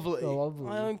lovely. They're lovely.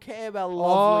 I don't care about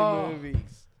lovely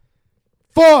movies.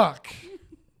 Fuck!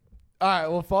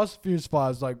 Alright, well, Fast and Furious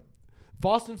 5 is like...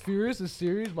 Fast and Furious is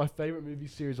series, my favorite movie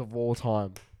series of all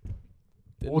time.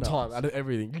 All time, out of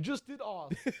everything. You just did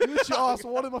ask. You literally asked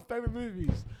what are my favorite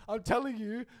movies. I'm telling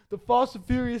you, the Fast and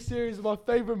Furious series are my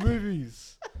favorite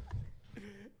movies.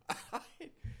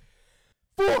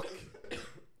 Fuck!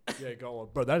 Yeah, go on.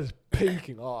 Bro, that is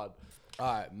peaking hard.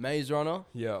 Alright, Maze Runner.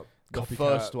 Yeah. The Copycat.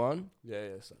 first one. Yeah,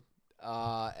 so.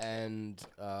 And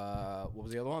what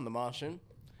was the other one? The Martian.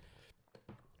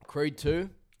 Creed 2.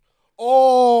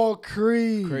 Oh,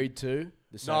 Creed. Creed 2.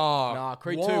 Nah,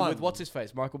 Creed 2 one. with what's his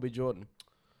face? Michael B. Jordan.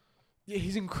 Yeah,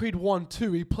 he's in Creed 1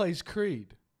 too. He plays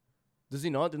Creed. Does he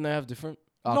not? Didn't they have different?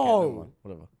 No. never mind.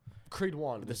 Whatever. Creed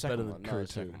 1 The is second better one. than No, Creed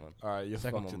the 2. second one. Alright, you're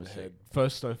Second fucked one in the was head. sick.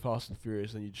 First no Fast and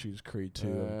Furious, then you choose Creed 2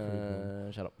 and Creed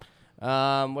 1. Shut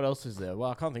up. What else is there?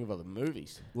 Well, I can't think of other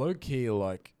movies. Low key,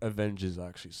 like, Avengers are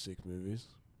actually sick movies.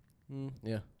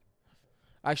 Yeah.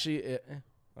 Actually, okay.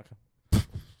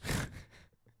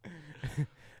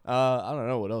 I don't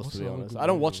know what else, What's to be another honest. good I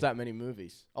don't watch movie? that many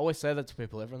movies. I always say that to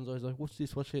people. Everyone's always like, "What's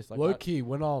this? What's this?" Like Low key,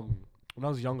 when I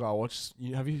was younger, I watched.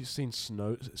 Have you seen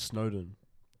Snowden?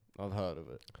 I've heard of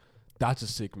it. That's a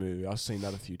sick movie. I've seen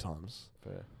that a few times.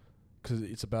 Fair. Because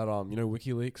it's about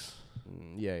WikiLeaks.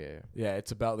 Yeah. Yeah,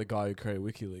 it's about the guy who created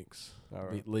WikiLeaks.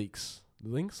 Alright. Leaks.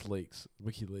 WikiLeaks.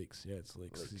 Yeah, it's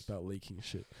leaks. It's about leaking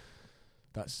shit.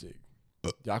 That's sick.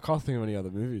 Yeah, I can't think of any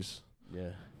other movies.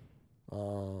 Yeah.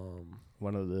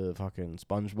 One of the fucking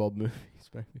SpongeBob movies,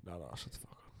 maybe. No, shut the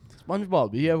fuck up.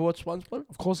 SpongeBob. You ever watch SpongeBob?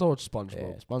 Of course I watch Yeah,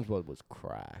 SpongeBob. SpongeBob was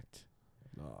cracked.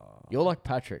 Nah. You're like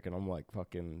Patrick, and I'm like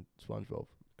fucking SpongeBob.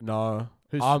 No.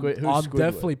 Who's I'm Squidward?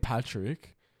 definitely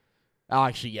Patrick. Oh,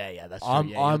 actually, yeah, that's true.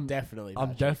 You're definitely Patrick.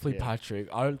 I'm definitely yeah. Patrick.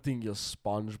 I don't think you're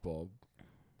SpongeBob.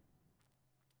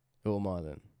 Who am I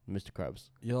then? Mr. Krabs.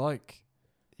 You're like...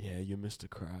 Yeah, you're Mr.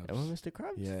 Krabs. Am I Mr.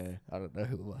 Krabs? Yeah. I don't know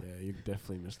who am I. Yeah, you're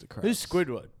definitely Mr. Krabs. Who's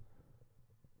Squidward?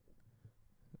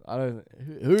 I don't...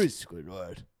 Who is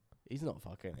Squidward? He's not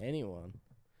fucking anyone.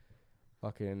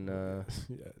 Fucking... yeah,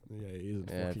 he isn't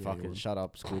fucking anyone. shut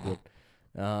up, Squidward.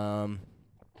 No,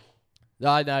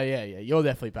 yeah. You're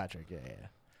definitely Patrick. Yeah.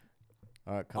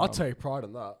 All right, I'll take pride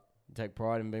in that. You take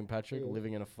pride in being Patrick, Yeah.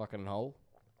 living in a fucking hole.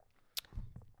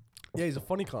 Yeah, he's a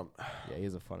funny cunt. Yeah,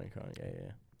 he's a funny cunt.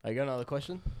 Yeah. You got another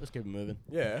question? Let's keep it moving.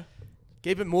 Yeah.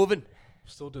 Keep it moving.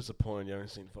 Still disappointed you haven't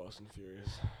seen Fast and Furious.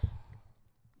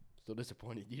 Still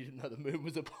disappointed you didn't know the moon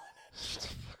was a planet. Shut the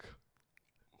fuck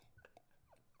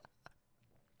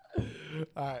up.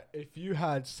 Alright, if you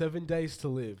had 7 days to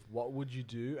live, what would you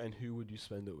do and who would you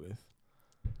spend it with?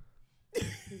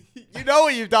 You know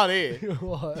what you've done here.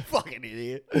 What? You fucking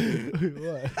idiot.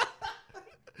 What?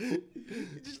 You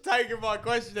just taken my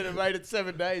question and made it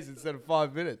 7 days instead of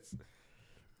 5 minutes.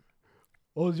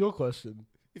 What was your question?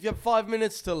 If you have 5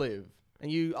 minutes to live and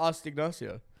you asked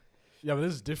Ignacio. Yeah, but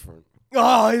this is different.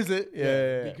 Oh, is it?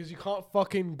 Yeah. Because you can't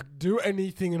fucking do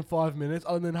anything in 5 minutes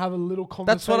other than have a little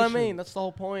conversation. That's what I mean. That's the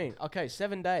whole point. Okay,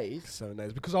 7 days. 7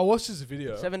 days. Because I watched this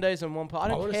video. 7 days in one part. I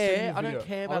don't wanna care. send you I the don't video.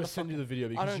 care I about want the to send you the fucking- video I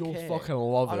because don't you'll care. fucking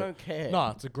love it. I don't care.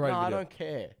 Nah, it's a great video. I don't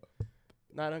care.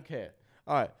 No, I don't care.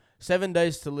 All right, 7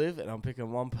 days to live, and I'm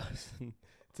picking one person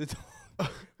to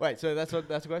talk. Wait, so that's the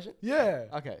question? Yeah.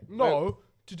 Okay. No,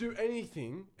 to do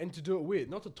anything and to do it with,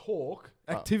 not to talk.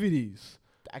 Oh. Activities.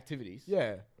 Activities.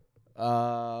 Yeah.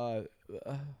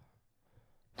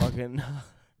 Fucking.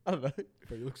 I don't know.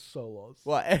 But you look so lost.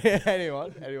 What?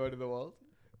 Anyone in the world?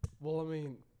 Well, I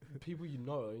mean, the people you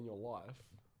know in your life.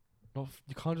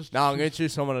 You can't just. No, I'm gonna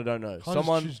choose someone I don't know. Can't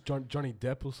Someone. just choose Johnny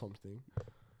Depp or something.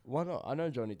 Why not? I know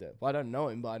Johnny Depp. I don't know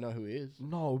him, but I know who he is.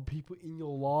 No, people in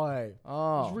your life.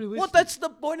 Oh. It's realistic. What? That's the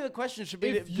point of the question. Should be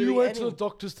If to you be went to any- the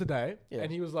doctors today Yeah.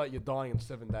 and he was like, "You're dying in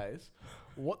 7 days,"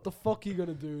 what the fuck are you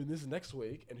gonna do this next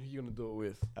week, and who you gonna do it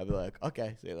with? I'd be like,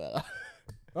 okay, see you later.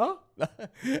 Huh?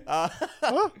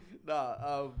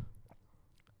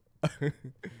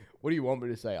 What do you want me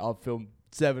to say? I'll film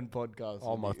 7 podcasts.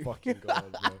 Oh with my you. fucking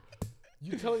god, bro!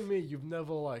 You telling me you've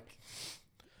never like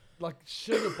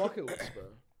share your bucket list, bro?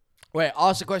 Wait,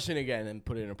 ask the question again and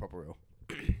put it in a proper reel.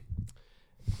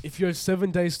 If you had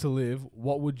 7 days to live,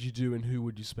 what would you do and who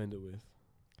would you spend it with?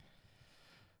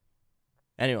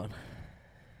 Anyone.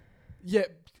 Yeah,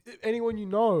 anyone you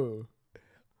know.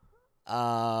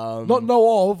 Not Not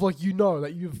know of, like you know,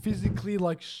 that you've physically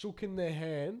like shaken their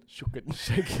hand. Shooken.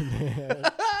 Shaking their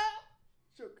hand.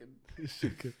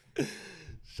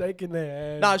 Shaking their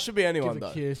hand. No, it should be anyone Give a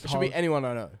though. kiss, It should be hug. anyone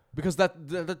I know because that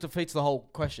defeats the whole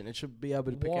question. It should be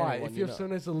able to pick Why? anyone If you you have know.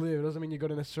 7 days to live, it doesn't mean you got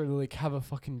to necessarily like have a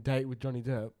fucking date with Johnny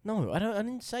Depp. No, I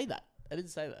didn't say that. I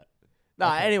didn't say that. No,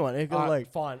 Okay. anyone. It could Alright,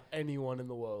 fine, anyone in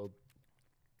the world.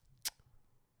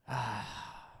 I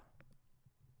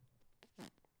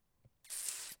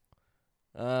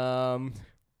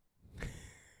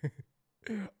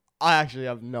actually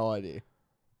have no idea.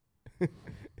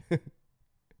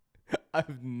 I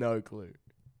have no clue.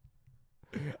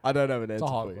 I don't have an It's answer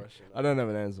a hard for you. question. I don't have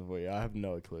an answer for you. I have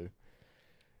no clue.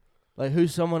 Like,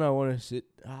 who's someone I want to sit...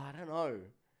 I don't know.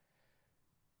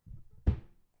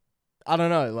 I don't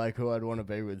know, like, who I'd want to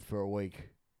be with for a week.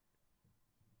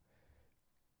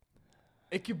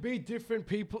 It could be different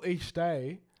people each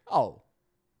day. Oh.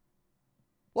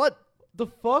 What? The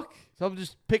fuck? So I'm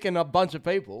just picking a bunch of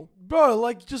people? Bro,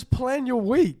 like, just plan your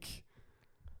week.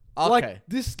 Okay. Like,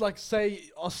 this, like, say,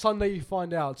 on Sunday you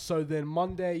find out, so then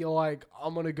Monday you're like,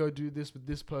 I'm going to go do this with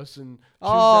this person. Tuesday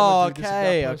Oh, I'm gonna do this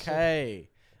with that person.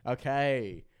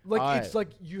 okay. Like, Alright. it's like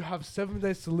you have 7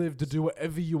 days to live to do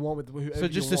whatever you want with whoever So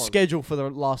just you a want. schedule for the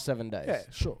last 7 days. Yeah,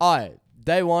 sure. Alright,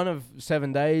 day 1 of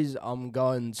 7 days, I'm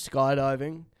going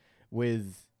skydiving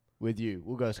with you.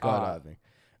 We'll go skydiving.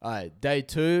 Alright, day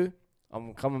 2,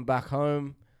 I'm coming back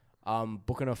home. I'm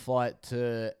booking a flight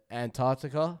to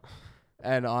Antarctica,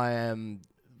 and I am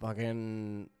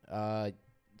fucking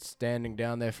standing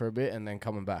down there for a bit and then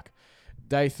coming back.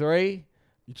 Day 3,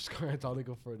 You just go to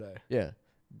Antarctica for a day. yeah.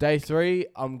 Day 3,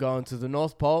 I'm going to the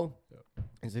North Pole. Yep.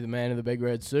 And see the man in the big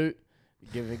red suit.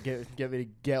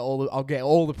 I'll get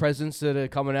all the presents that are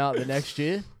coming out the next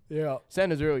year. Yeah.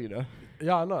 Santa's real, you know.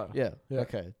 Yeah, I know. Yeah. Yeah.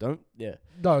 Okay. Don't. Yeah.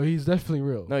 No, he's definitely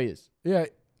real. No, he is. Yeah,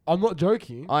 I'm not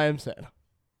joking. I am Santa.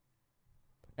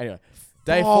 Anyway,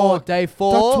 day 4. Fuck, Day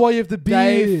 4. That's why you have the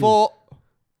beard. Day 4.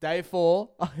 Day 4.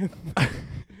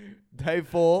 Day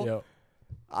 4. Yep.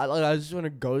 I just want to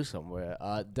go somewhere.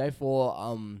 Day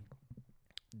 4.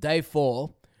 Day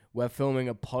 4. We're filming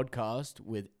a podcast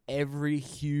with every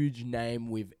huge name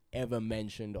we've ever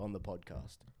mentioned on the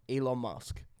podcast. Elon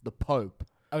Musk, the Pope.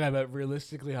 Okay, but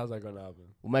realistically, how's that going to happen?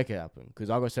 We'll make it happen because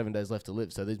I've got 7 days left to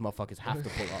live, so these motherfuckers have to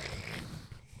pull up.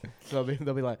 So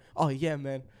they'll be like, oh yeah,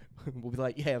 man. We'll be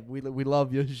like, yeah, we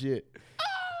love your shit.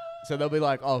 So they'll be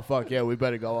like, oh fuck yeah, we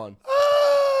better go on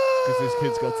because this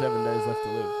kid's got 7 days left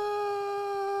to live.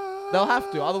 They'll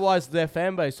have to, otherwise their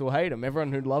fan base will hate him.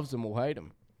 Everyone who loves them will hate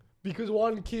him. Because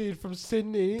one kid from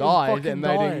Sydney Died and they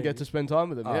dying. didn't get to spend time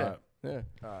with him. Alright. Yeah.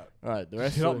 Alright. All right. The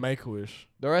Just not Make-A-Wish.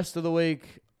 rest of the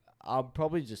week, I'm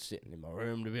probably just sitting in my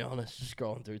room, to be honest, just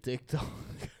scrolling through TikTok.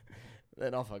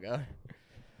 Then off I go.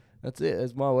 That's it.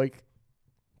 That's my week.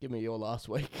 Give me your last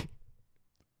week.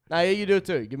 Nah, yeah, you do it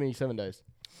too. Give me 7 days.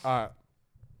 Alright.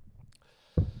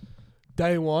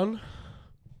 Day 1.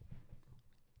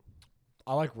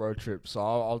 I like road trips, so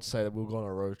I'll say that we'll go on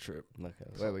a road trip. Okay,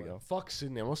 where we go? Fuck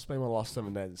Sydney. I'm going to spend my last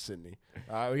 7 days in Sydney.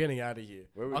 Alright, we're getting out of here.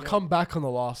 Where we I'll going? come back on the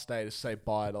last day to say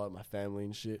bye to like my family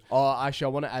and shit. Oh, actually, I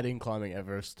want to add in climbing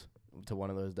Everest to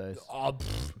one of those days. Oh,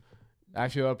 pfft.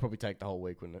 Actually, I'd probably take the whole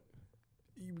week, wouldn't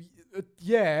it?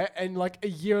 Yeah, and like a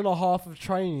year and a half of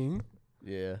training.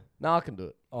 Yeah. No, I can do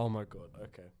it. Oh my god,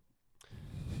 okay.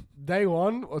 Day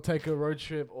 1, we'll take a road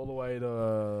trip all the way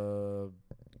to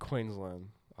Queensland.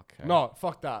 Okay. No,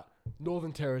 fuck that.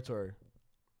 Northern Territory.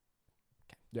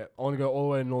 Yeah, I want to go all the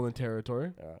way to Northern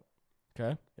Territory. All right.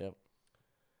 Okay? Yep.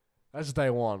 That's day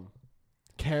 1.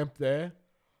 Camp there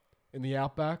in the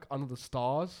outback under the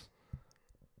stars.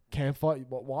 Campfire.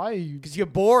 Why are you... Because you're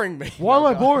boring me. Why am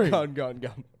I boring? Go on.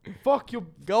 Fuck, you're...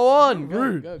 Go on.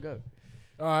 Rude. Go.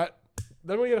 Alright.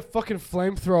 Then we get a fucking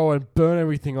flamethrower and burn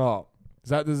everything up. Is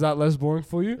that less boring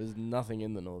for you? There's nothing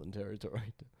in the Northern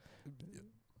Territory.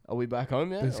 Are we back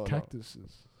home yet? There's or not?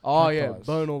 cactuses. Oh, yeah. Cacti.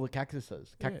 Burn all the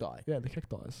cactuses. Cacti. Yeah, the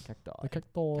cacti. Cacti. The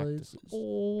cacti. Cactuses.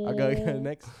 Oh. I go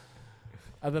next.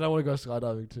 And then I want to go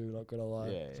skydiving too, not gonna lie.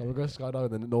 Yeah, So I'm gonna go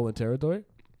skydiving in the Northern Territory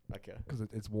Okay. because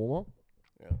it's warmer.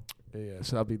 Yeah. Yeah,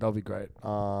 so that'll be great.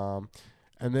 And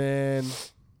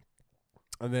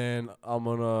then I'm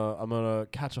gonna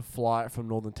catch a flight from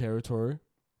Northern Territory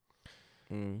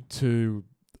to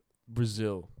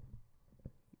Brazil.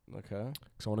 Okay.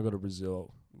 So I want to go to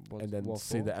Brazil and then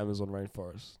see the Amazon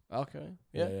rainforest. Okay.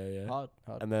 Yeah. Hard.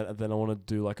 And then I want to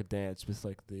do like a dance with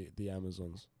like the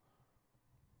Amazons,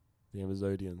 the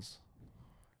Amazonians.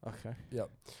 Okay. Yep.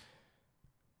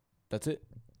 That's it.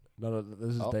 No,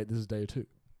 this is Oh. day. This is day 2.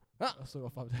 Ah. I still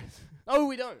got 5 days. No,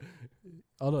 we don't.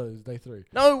 Oh no, it's day 3.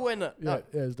 No, we're not. Yeah, No.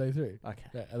 yeah, it's day 3. Okay.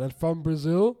 Yeah, and then from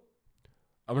Brazil,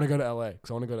 I'm gonna go to LA because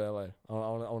I want to go to LA. I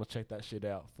want to check that shit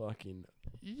out. Fucking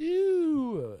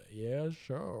you. Yeah,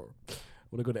 sure. I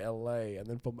want to go to LA, and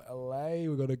then from LA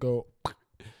we're gonna go.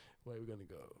 Where we're gonna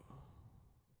go?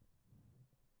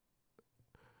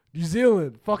 New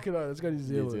Zealand. Fuck it, let's go to New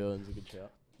Zealand. New Zealand's a good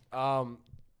shout.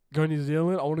 Go to New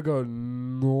Zealand. I want to go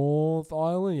North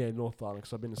Island. Yeah, North Island.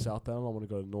 Because I've been to South Island. I want to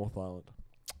go to North Island.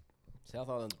 South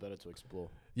Island's better to explore.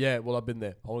 Yeah, well, I've been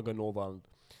there. I want to go North Island.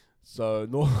 So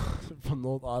from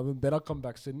North Island, then I'll come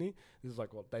back Sydney. This is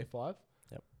like what, day 5?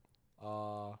 Yep.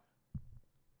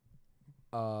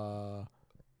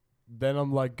 Then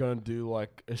I'm like gonna do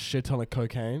like a shit ton of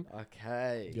cocaine.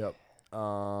 Okay. Yep.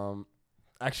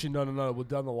 Actually, no. We'll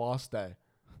do it on the last day.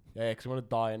 Yeah, because we want to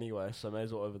die anyway, so may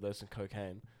as well overdose some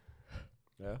cocaine.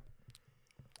 Yeah.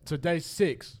 So day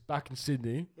 6, back in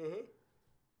Sydney.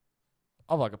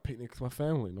 I'll like a picnic with my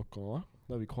family. Not gonna lie,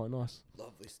 that'd be quite nice.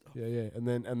 Lovely stuff. Yeah, and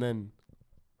then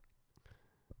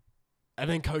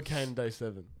cocaine day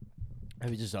 7.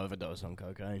 Maybe just overdose on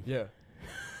cocaine. Yeah.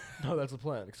 No, that's the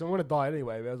plan. Because I'm gonna die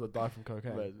anyway. May as well die from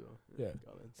cocaine. May as well. Yeah.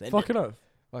 Fucking oath.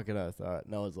 Fucking oath. All right.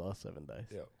 Noah's last 7 days.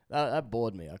 Yeah. That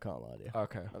bored me. I can't lie to you.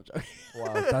 Okay. I'm joking.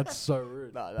 Wow, that's so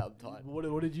rude. No, I'm tired.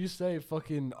 What did you say?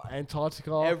 Fucking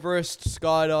Antarctica. Everest,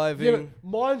 skydiving. Yeah, but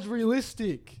mine's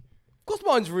realistic. Of course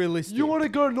mine's realistic. You want to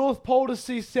go North Pole to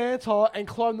see Santa and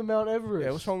climb the Mount Everest.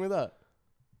 Yeah, what's wrong with that?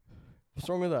 What's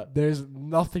wrong with that? There's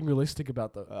nothing realistic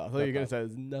about that. I thought you were going to say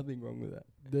there's nothing wrong with that.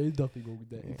 There's nothing wrong with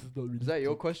that. Yeah. It's not realistic. Is that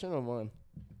your question or mine?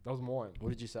 That was mine.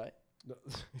 What did you say? No,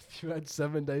 if you had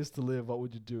 7 days to live, what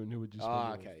would you do and who would you spend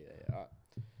it with? Okay, yeah, all right.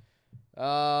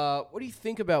 What do you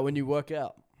think about when you work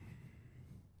out?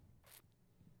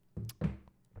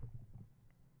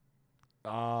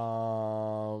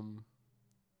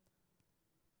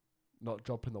 Not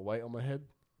dropping the weight on my head.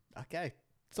 Okay,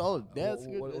 solid. Yeah, that's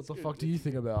good. What That's the good. fuck do you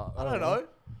think about? I don't know.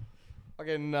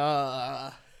 Fucking,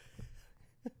 I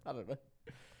don't know.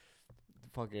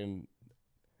 Fucking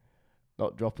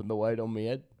not dropping the weight on my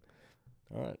head.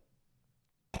 All right.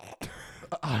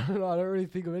 I don't know. I don't really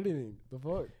think of anything. The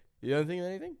fuck? You don't think of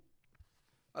anything?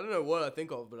 I don't know what I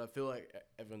think of, but I feel like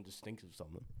everyone just thinks of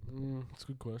something. That's a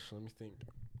good question. Let me think.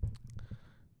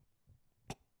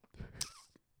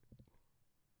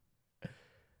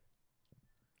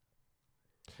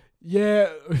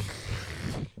 Yeah.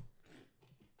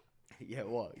 Yeah,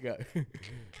 what? Go.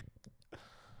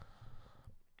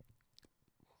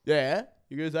 Yeah?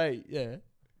 You're going to say, yeah.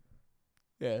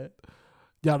 Yeah.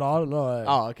 Yeah, no, I don't know.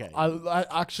 Oh, okay. I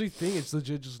actually think it's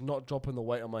legit just not dropping the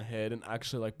weight on my head and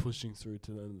actually like pushing through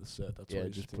to the end of the set. That's what I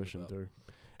just think pushing about. through.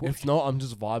 If not, I'm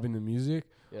just vibing the music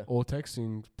Yeah. or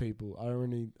texting people. I don't really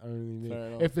need. Fair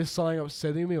enough. If there's something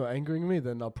upsetting me or angering me,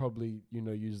 then I'll probably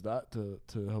use that to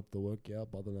help the work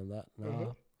out. But other than that,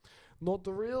 nah. Not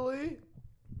really.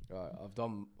 Alright, I've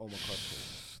done all my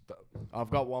questions.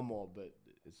 I've got one more, but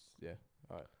it's, yeah.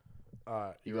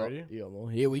 Alright, you ready? You got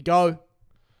more? Here we go.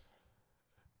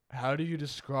 How do you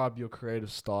describe your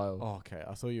creative style? Oh, okay.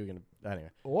 I thought you were going to, anyway.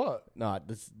 What? No,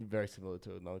 that's very similar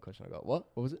to another question I got. What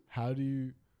was it? How do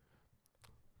you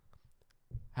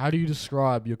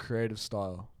describe your creative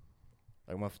style?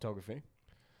 Like my photography?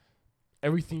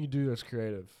 Everything you do that's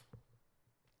creative.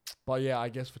 But yeah, I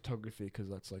guess photography because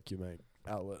that's like your main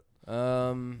outlet.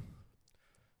 How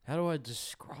do I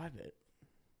describe it?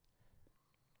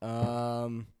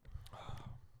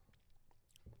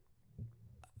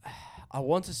 I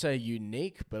want to say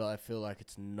unique, but I feel like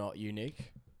it's not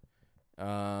unique.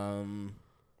 Can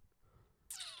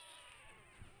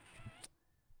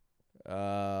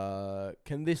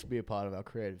this be a part of our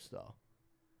creative style?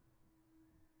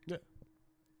 Yeah.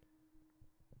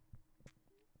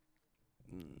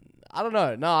 I don't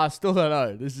know. No, I still don't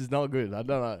know. This is not good. I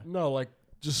don't know. No, like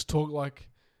just talk like,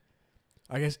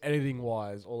 I guess editing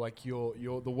wise, or like your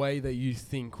the way that you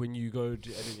think when you go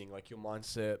to editing, like your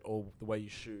mindset or the way you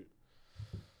shoot.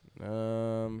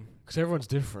 Because everyone's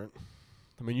different.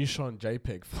 I mean, you shot on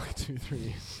JPEG for like 2-3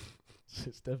 years.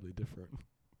 It's definitely different.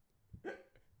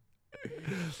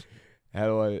 How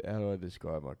do I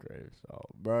describe my creative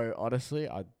style, bro? Honestly,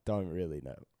 I don't really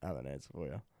know. Have an answer for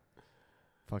you.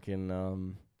 Fucking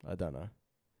I don't know.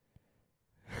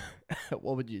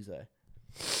 What would you say?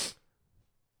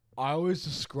 I always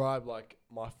describe like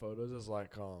my photos as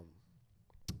like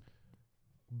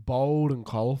bold and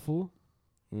colorful.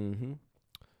 Mm-hmm.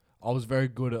 I was very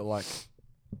good at like,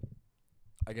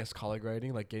 I guess, color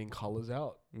grading, like getting colors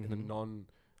out in a non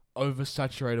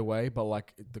oversaturated way, but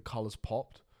like the colors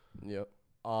popped. Yep.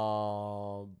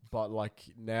 But like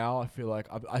now I feel like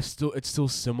it's still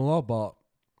similar, but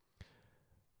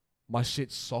my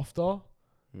shit's softer,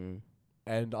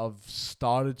 and I've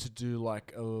started to do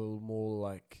like a little more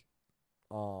like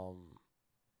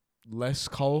less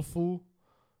colorful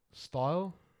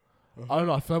style. I don't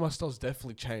know. I feel like my style's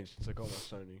definitely changed since I got my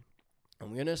Sony.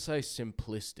 I'm gonna say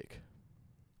simplistic.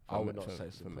 I would not say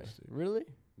simplistic. Really?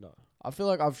 No. I feel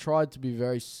like I've tried to be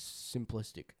very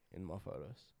simplistic in my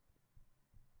photos.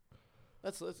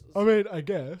 Let's I mean, I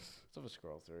guess. Let's have a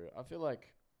scroll through. I feel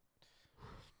like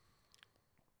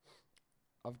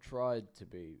I've tried to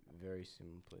be very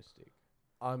simplistic.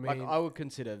 I mean, like I would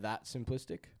consider that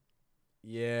simplistic.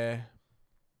 Yeah.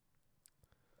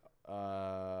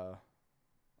 I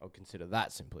would consider that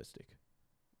simplistic.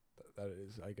 That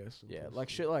is, I guess. Yeah, like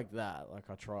shit like that. Like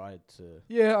I tried to.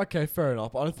 Yeah, okay, fair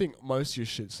enough. I don't think most of your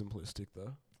shit's simplistic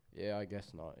though. Yeah, I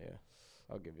guess not. Yeah,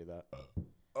 I'll give you that.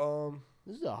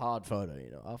 This is a hard photo, you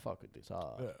know. I fuck with this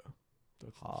hard. Yeah,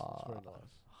 that's very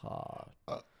nice. Hard.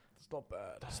 It's not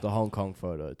bad. It's the Hong Kong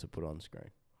photo to put on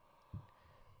screen.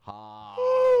 Hard.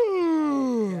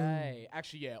 Okay.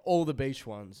 Actually, yeah, all the beach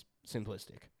ones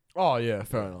simplistic. Oh yeah,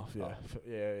 fair enough. Yeah,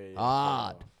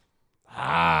 yeah.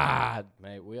 Hard,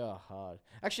 mate. We are hard.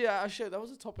 Actually, that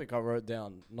was a topic I wrote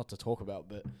down not to talk about,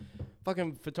 but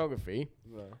fucking photography.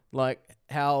 Yeah. Like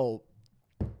how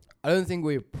I don't think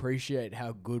we appreciate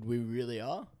how good we really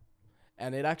are,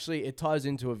 and it ties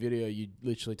into a video you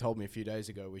literally told me a few days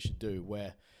ago we should do,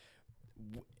 where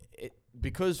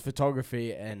because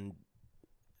photography and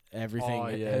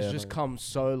everything has just come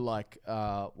so like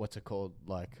what's it called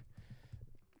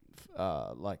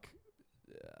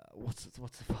what's it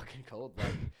fucking called?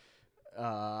 Like,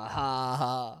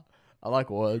 I like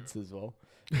words as well.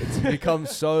 It's become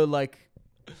so like,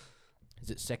 is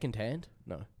it second hand?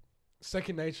 No.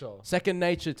 Second nature. Second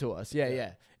nature to us.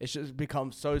 Yeah. It's just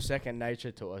become so second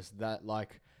nature to us that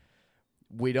like,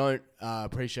 we don't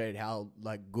appreciate how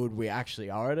like good we actually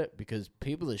are at it, because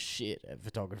people are shit at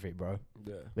photography, bro.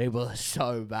 Yeah. People are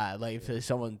so bad. Like if there's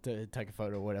someone to take a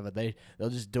photo or whatever, they'll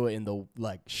just do it in the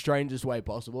like strangest way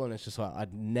possible, and it's just like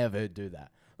I'd never do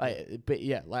that. Like, but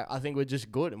yeah, like I think we're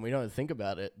just good, and we don't think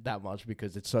about it that much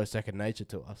because it's so second nature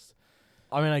to us.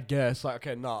 I mean, I guess like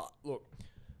look.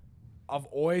 I've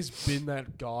always been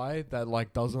that guy that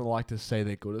like doesn't like to say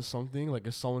they're good at something. Like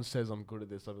if someone says I'm good at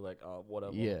this, I'll be like,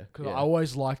 whatever. Yeah. Because I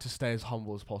always like to stay as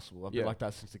humble as possible. I've been like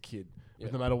that since a kid,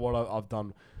 no matter what I've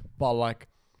done. But like,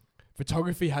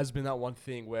 photography has been that one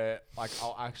thing where like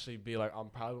I'll actually be like, I'm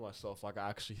proud of myself. Like I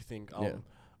actually think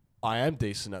I am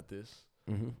decent at this.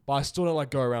 Mm-hmm. But I still don't like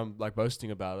go around like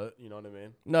boasting about it. You know what I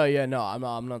mean? No,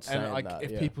 I'm not saying and, like, that.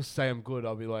 if people say I'm good,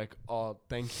 I'll be like, oh,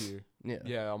 thank you.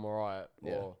 Yeah, I'm alright.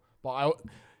 Yeah. But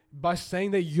by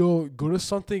saying that you're good at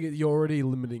something, you're already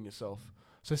limiting yourself.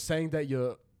 So saying that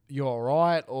you're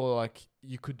alright or like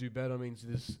you could do better means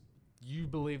you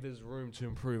believe there's room to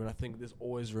improve, and I think there's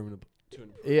always room to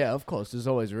improve. Yeah, of course, there's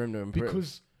always room to improve.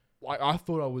 Because like I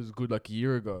thought I was good like a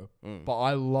year ago, but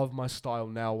I love my style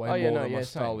now way more than my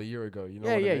style a year ago. You know?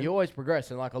 What I mean? You always progress,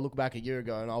 and like I look back a year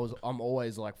ago, and I'm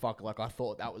always like, fuck, like I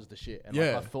thought that was the shit, and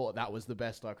like I thought that was the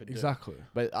best I could do. Exactly.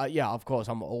 But of course,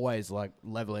 I'm always like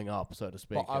leveling up, so to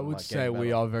speak. But I would say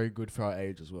we are very good for our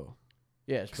age as well.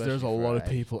 Yeah, because there's a lot of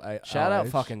people. Shout out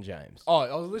fucking James. Oh,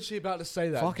 I was literally about to say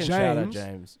that. Fucking shout out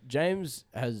James. James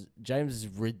is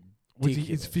ridiculous.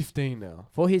 He's 15 now.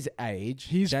 For his age,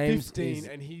 he's James 15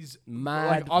 and he's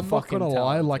mad. Like, I'm not gonna lie.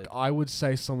 Talented. Like I would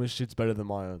say some of his shit's better than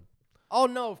my own. Oh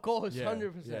no, of course,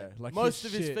 100%. Yeah. Like most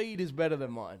of his feed is better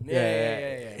than mine.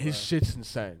 Yeah. His shit's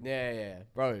insane. Yeah,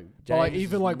 bro. James but like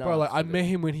even like bro, like I met it.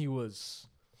 him when he was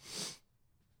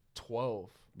 12.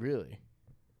 Really?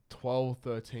 12,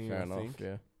 13. Fair I enough. think.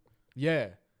 Yeah. Yeah.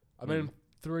 I met him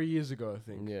 3 years ago. I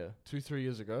think. Yeah. 2-3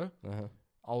 years ago.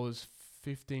 I was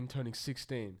 15, turning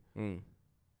 16.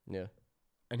 Yeah.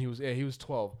 And he was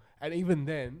 12. And even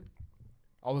then,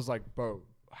 I was like, bro,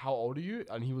 how old are you?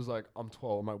 And he was like, I'm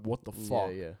 12. I'm like, what the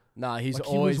fuck? Yeah. Nah, he's like,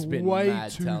 always been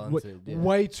mad talented.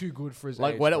 Way too good for his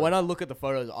age. Like when I look at the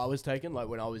photos I was taking, like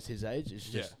when I was his age, it's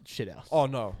just shit house. Oh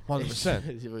no,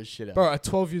 100%. It was shit house. Bro, at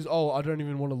 12 years old, I don't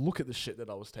even want to look at the shit that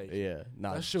I was taking. Yeah.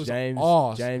 Nah, that shit was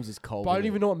James is cold. But I didn't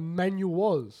even know what manual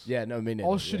was. Yeah, no, me neither.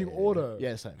 I was shooting auto.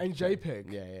 Yeah, same. And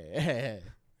JPEG. Yeah.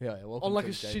 On like a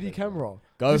shitty camera.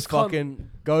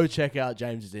 Go check out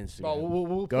James's Instagram. Bro,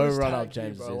 we'll go run up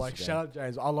James's bro. Instagram. Like shout out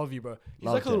James. I love you, bro. He's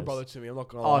Love like a little James. brother to me. I'm not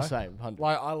gonna lie. Oh, same. 100.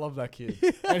 Like I love that kid.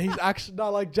 And he's actually not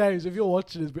like James. If you're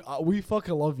watching this, we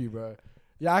fucking love you, bro.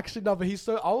 Yeah, actually no, but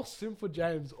I'll sim for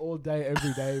James all day,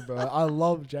 every day, bro. I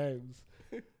love James.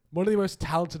 One of the most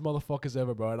talented motherfuckers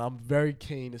ever, bro. And I'm very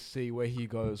keen to see where he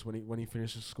goes when he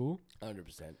finishes school.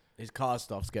 100%. His car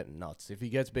stuff's getting nuts. If he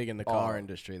gets big in the car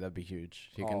industry, that'd be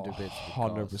huge. He can do bits.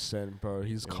 100%, bro.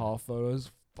 His car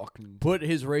photos, fucking. Put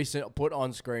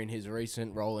on screen his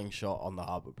recent rolling shot on the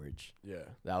Harbour Bridge. Yeah.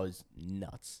 That was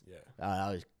nuts. Yeah.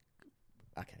 That was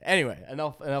okay. Anyway,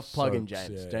 enough plugging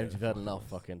James. James, you've had enough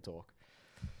fucking talk.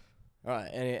 All right.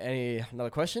 Any another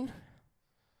question?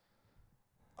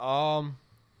 Oh,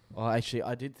 actually,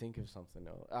 I did think of something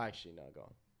else. Actually, no, go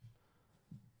on.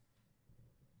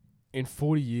 In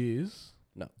 40 years?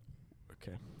 No.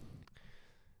 Okay.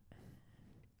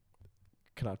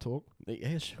 Can I talk?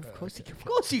 Yeah, sure. Of course you can. Of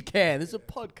course you can. It's a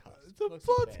podcast. It's a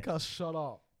podcast. Shut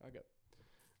up.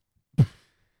 Okay.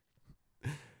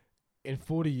 In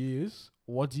 40 years,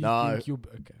 what do you think you'll...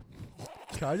 Okay.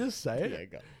 Can I just say it?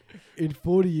 Yeah, go. In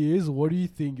 40 years, what do you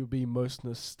think you'll be most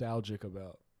nostalgic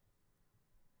about?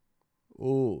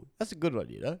 Ooh, that's a good one,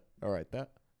 you know. All right, that.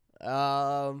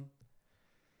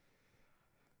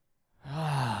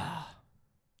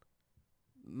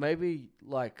 Maybe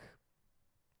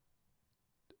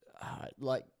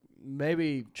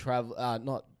maybe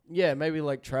travel. Maybe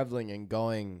like traveling and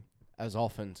going as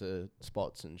often to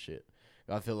spots and shit.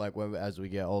 I feel like as we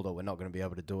get older, we're not going to be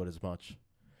able to do it as much.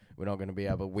 We're not going to be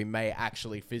able. We may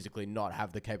actually physically not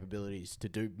have the capabilities to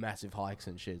do massive hikes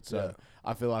and shit. So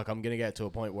I feel like I'm going to get to a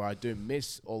point where I do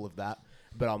miss all of that,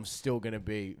 but I'm still going to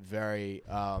be very.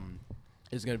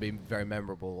 It's going to be very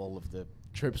memorable. All of the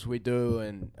trips we do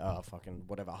and fucking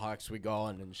whatever hikes we go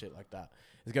on and shit like that.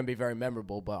 It's going to be very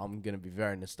memorable, but I'm going to be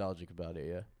very nostalgic about it.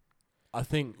 Yeah. I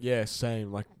think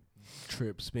same. Like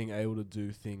trips, being able to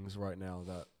do things right now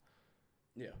that.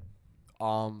 Yeah.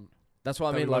 That's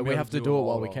what I mean. Like we have to do it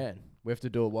while we can. We have to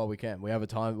do it while we can. We have a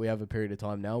period of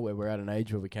time now where we're at an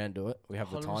age where we can do it. We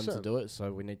have the time to do it,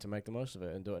 so we need to make the most of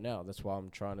it and do it now. That's why I'm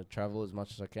trying to travel as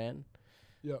much as I can.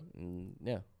 Yeah.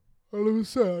 Yeah.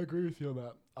 100%, I agree with you on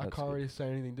that. I can't really say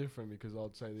anything different because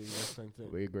I'd say the exact same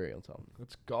thing. We agree on something.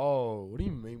 Let's go. What do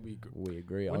you mean we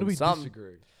agree on something? When do we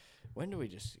disagree? When do we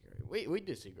disagree? We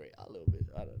disagree a little bit.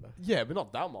 I don't know. Yeah, but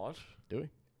not that much. Do we?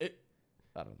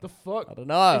 I don't know. The fuck? I don't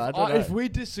know. I don't know. If we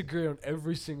disagree on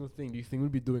every single thing, do you think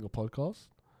we'd be doing a podcast?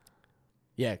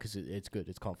 Yeah, because it's good.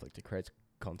 It's conflict. It creates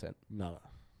content. No. What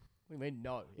do you mean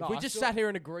no? No, if we just sat here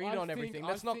and agreed on everything,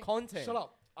 that's not content. Shut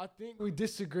up. I think we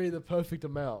disagree the perfect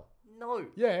amount. No.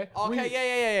 Yeah. Okay,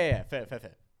 yeah. Fair.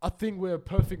 I think we're a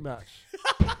perfect match.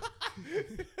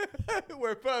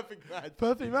 We're a perfect match.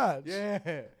 Perfect match. Yeah.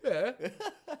 Yeah.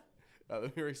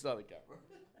 Let me restart the camera.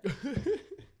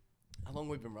 How long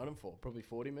we've been running for? Probably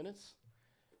 40 minutes?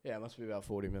 Yeah, it must be about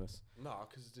 40 minutes. No,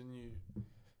 because didn't you...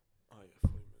 Oh, yeah,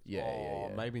 40 minutes.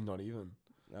 Yeah. Maybe not even.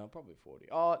 No, probably 40.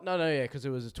 Oh, no, yeah, because it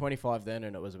was 25 then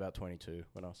and it was about 22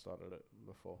 when I started it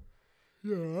before.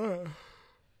 Yeah.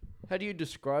 How do you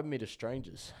describe me to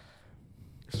strangers?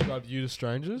 Describe you to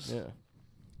strangers? Yeah.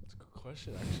 That's a good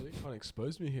question, actually. Trying to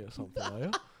expose me here or something,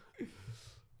 are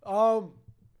you?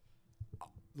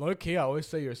 Low-key, I always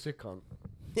say you're a sick cunt.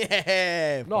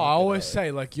 Yeah. No, I always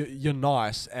say like you're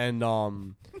nice and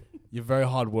you're very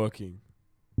hardworking.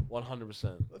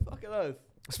 100%. Fucking oath.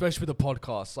 Especially with the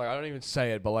podcast. Like I don't even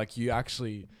say it, but like you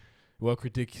actually work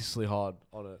ridiculously hard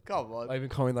on it. Come on. Like even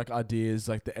coming like ideas,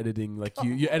 like the editing, like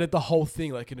you edit the whole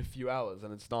thing like in a few hours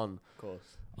and it's done. Of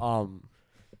course.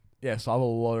 Yeah, so I have a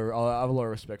lot of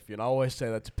respect for you, and I always say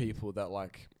that to people that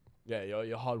like, yeah,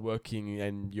 you're hardworking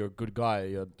and you're a good guy.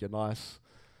 You're nice.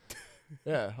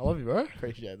 Yeah, I love you, bro.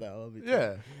 Appreciate that. I love you too.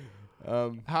 Yeah.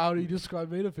 How do you describe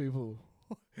me to people?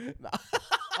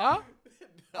 Huh?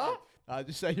 I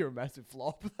just say you're a massive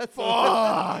flop. That's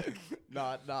all.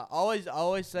 Nah. I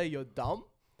always say you're dumb,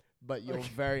 but you're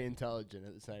very intelligent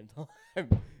at the same time.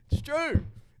 It's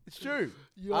true.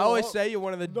 I always say you're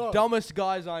one of the dumbest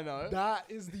guys I know. That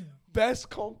is the best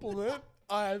compliment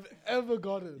I have ever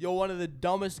gotten. You're one of the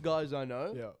dumbest guys I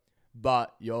know. Yeah.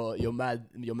 But you're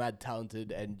mad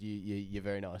talented and you're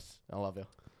very nice. I love you.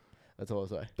 That's all I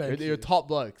say. You're a top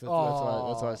bloke. That's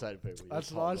what I say to people.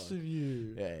 That's nice of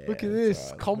you. Yeah, Look at this.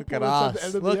 Right.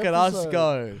 Compliments Look at us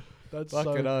go. That's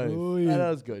fucking so good. That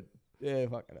was good. Yeah,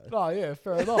 fucking oath. No, yeah,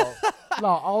 fair enough. No,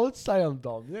 I would say I'm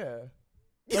dumb, yeah.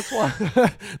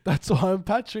 That's why I'm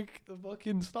Patrick the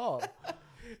fucking star.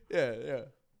 Yeah.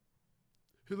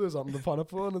 Who lives on the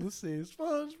pineapple under the sea?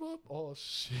 SpongeBob. Oh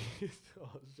shit.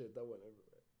 That went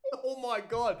everywhere. Oh my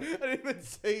god. I didn't even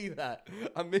see that.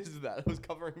 I missed that. It was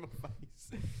covering my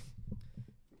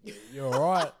face. You're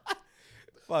alright.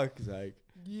 Fuck's sake.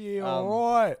 Yeah,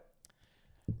 alright.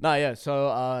 No, yeah.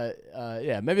 So,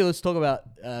 yeah, maybe let's talk about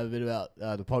a bit about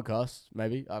the podcast.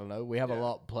 Maybe, I don't know. We have a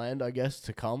lot planned, I guess,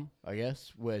 to come. I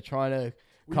guess we're trying to.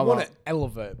 We want to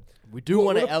elevate. We do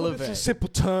want to Put elevate. this in simple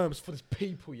terms for the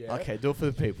people, yeah. Okay, do it for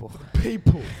the people.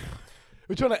 People.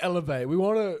 We're trying to elevate. We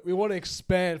want to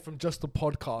expand from just the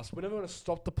podcast. We're never going to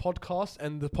stop the podcast,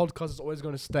 and the podcast is always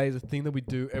going to stay as a thing that we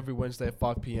do every Wednesday at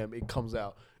 5 p.m. It comes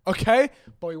out, okay?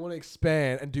 But we want to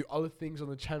expand and do other things on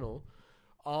the channel,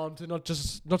 to not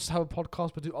just have a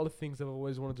podcast, but do other things that I've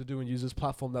always wanted to do and use this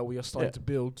platform that we are starting to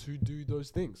build to do those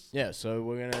things. Yeah. So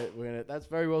we're gonna. That's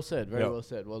very well said. Very well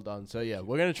said. Well done. So yeah,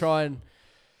 we're gonna try and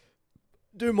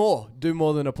do more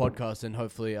than a podcast, and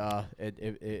hopefully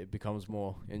it becomes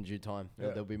more in due time.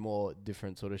 There'll be more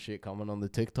different sort of shit coming on the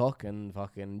TikTok and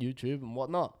fucking YouTube and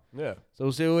whatnot. Yeah. So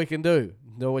we'll see what we can do.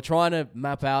 No, we're trying to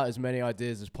map out as many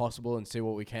ideas as possible and see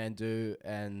what we can do,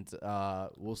 and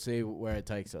we'll see where it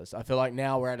takes us. I feel like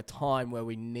now we're at a time where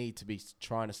we need to be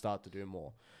trying to start to do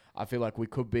more. I feel like we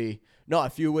could be not a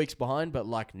few weeks behind, but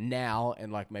like now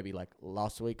and like maybe like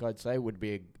last week, I'd say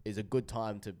is a good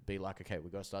time to be like, okay, we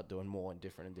got to start doing more and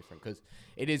different because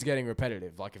it is getting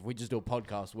repetitive. Like if we just do a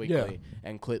podcast weekly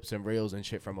and clips and reels and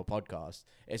shit from a podcast,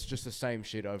 it's just the same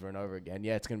shit over and over again.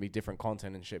 Yeah, it's going to be different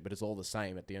content and shit, but it's all the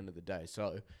same at the end of the day.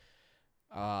 So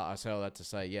I say all that to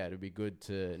say, yeah, it'd be good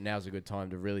now's a good time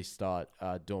to really start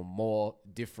doing more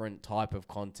different type of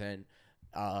content.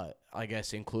 I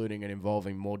guess including and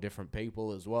involving more different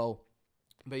people as well.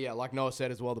 But yeah, like Noah said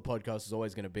as well, the podcast is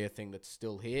always going to be a thing that's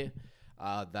still here.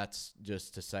 That's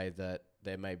just to say that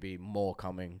there may be more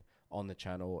coming on the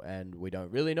channel and we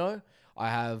don't really know. I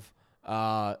have,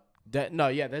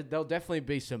 there'll definitely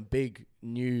be some big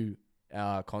new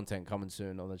content coming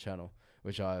soon on the channel,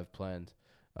 which I have planned.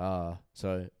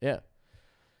 So yeah.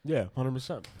 Yeah,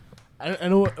 100%.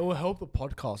 And it will help the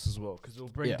podcast as well, because it will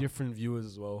bring different viewers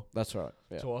as well. That's right.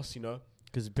 To us, you know.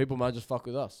 Because people might just fuck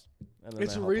with us. And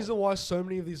it's the reason why so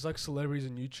many of these like celebrities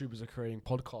and YouTubers are creating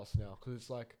podcasts now, because it's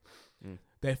like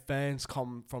their fans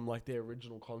come from like their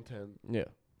original content. Yeah.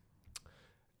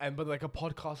 But like a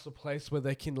podcast is a place where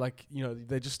they can like, you know,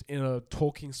 they're just in a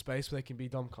talking space where they can be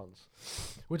dumb cunts.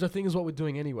 Which I think is what we're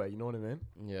doing anyway, you know what I mean?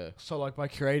 Yeah. So like by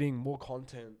creating more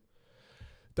content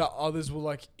that others will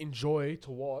like enjoy to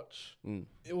watch,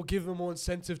 it will give them more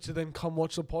incentive to then come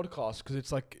watch the podcast, because it's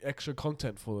like extra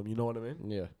content for them, you know what I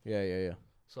mean? Yeah.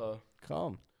 So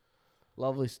calm.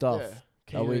 Lovely stuff. Yeah.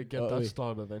 Can we get that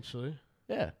started eventually?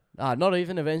 Yeah. Not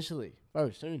even eventually.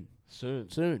 Bro, soon.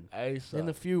 ASAP. In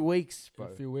a few weeks, bro.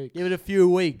 In a few weeks. Give it a few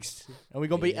weeks. And we're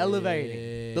going to be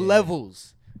elevating the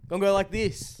levels. Going to go like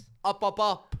this. Up.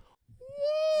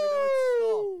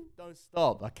 Don't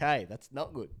stop. Okay, that's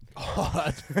not good. Oh,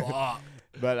 that's fucked.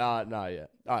 But no, yeah.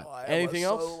 All right. Anything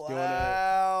else? Do you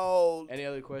want any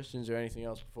other questions or anything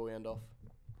else before we end off?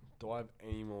 Do I have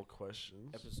any more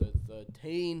questions? Episode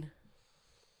 13.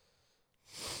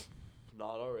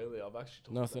 No, not really. I've actually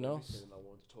talked Nothing about else? everything I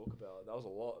wanted to talk about. That was a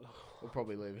lot. We'll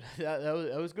probably leave it.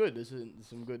 That was good. There's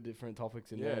some good different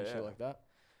topics in there and shit like that.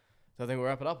 So I think we'll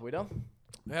wrap it up. Are we done?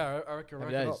 Yeah, I reckon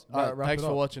wrap it up. All right, thanks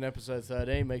for watching episode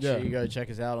 13. Make sure you go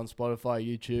check us out on Spotify,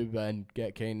 YouTube, and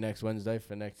get keen next Wednesday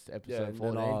for next episode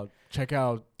 14. And, check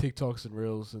out TikToks and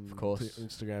Reels and of course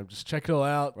Instagram. Just check it all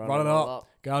out. Run it up. up.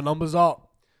 Get our numbers up.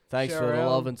 Thanks for the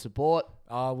love and support.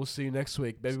 We'll see you next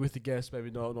week. Maybe with the guest.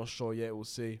 Maybe not sure yet. We'll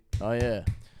see. Oh, yeah.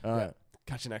 All right.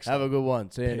 Catch you next time. Have a good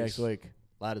one. See you Peace. next week.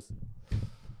 Laters.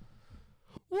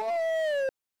 Woo!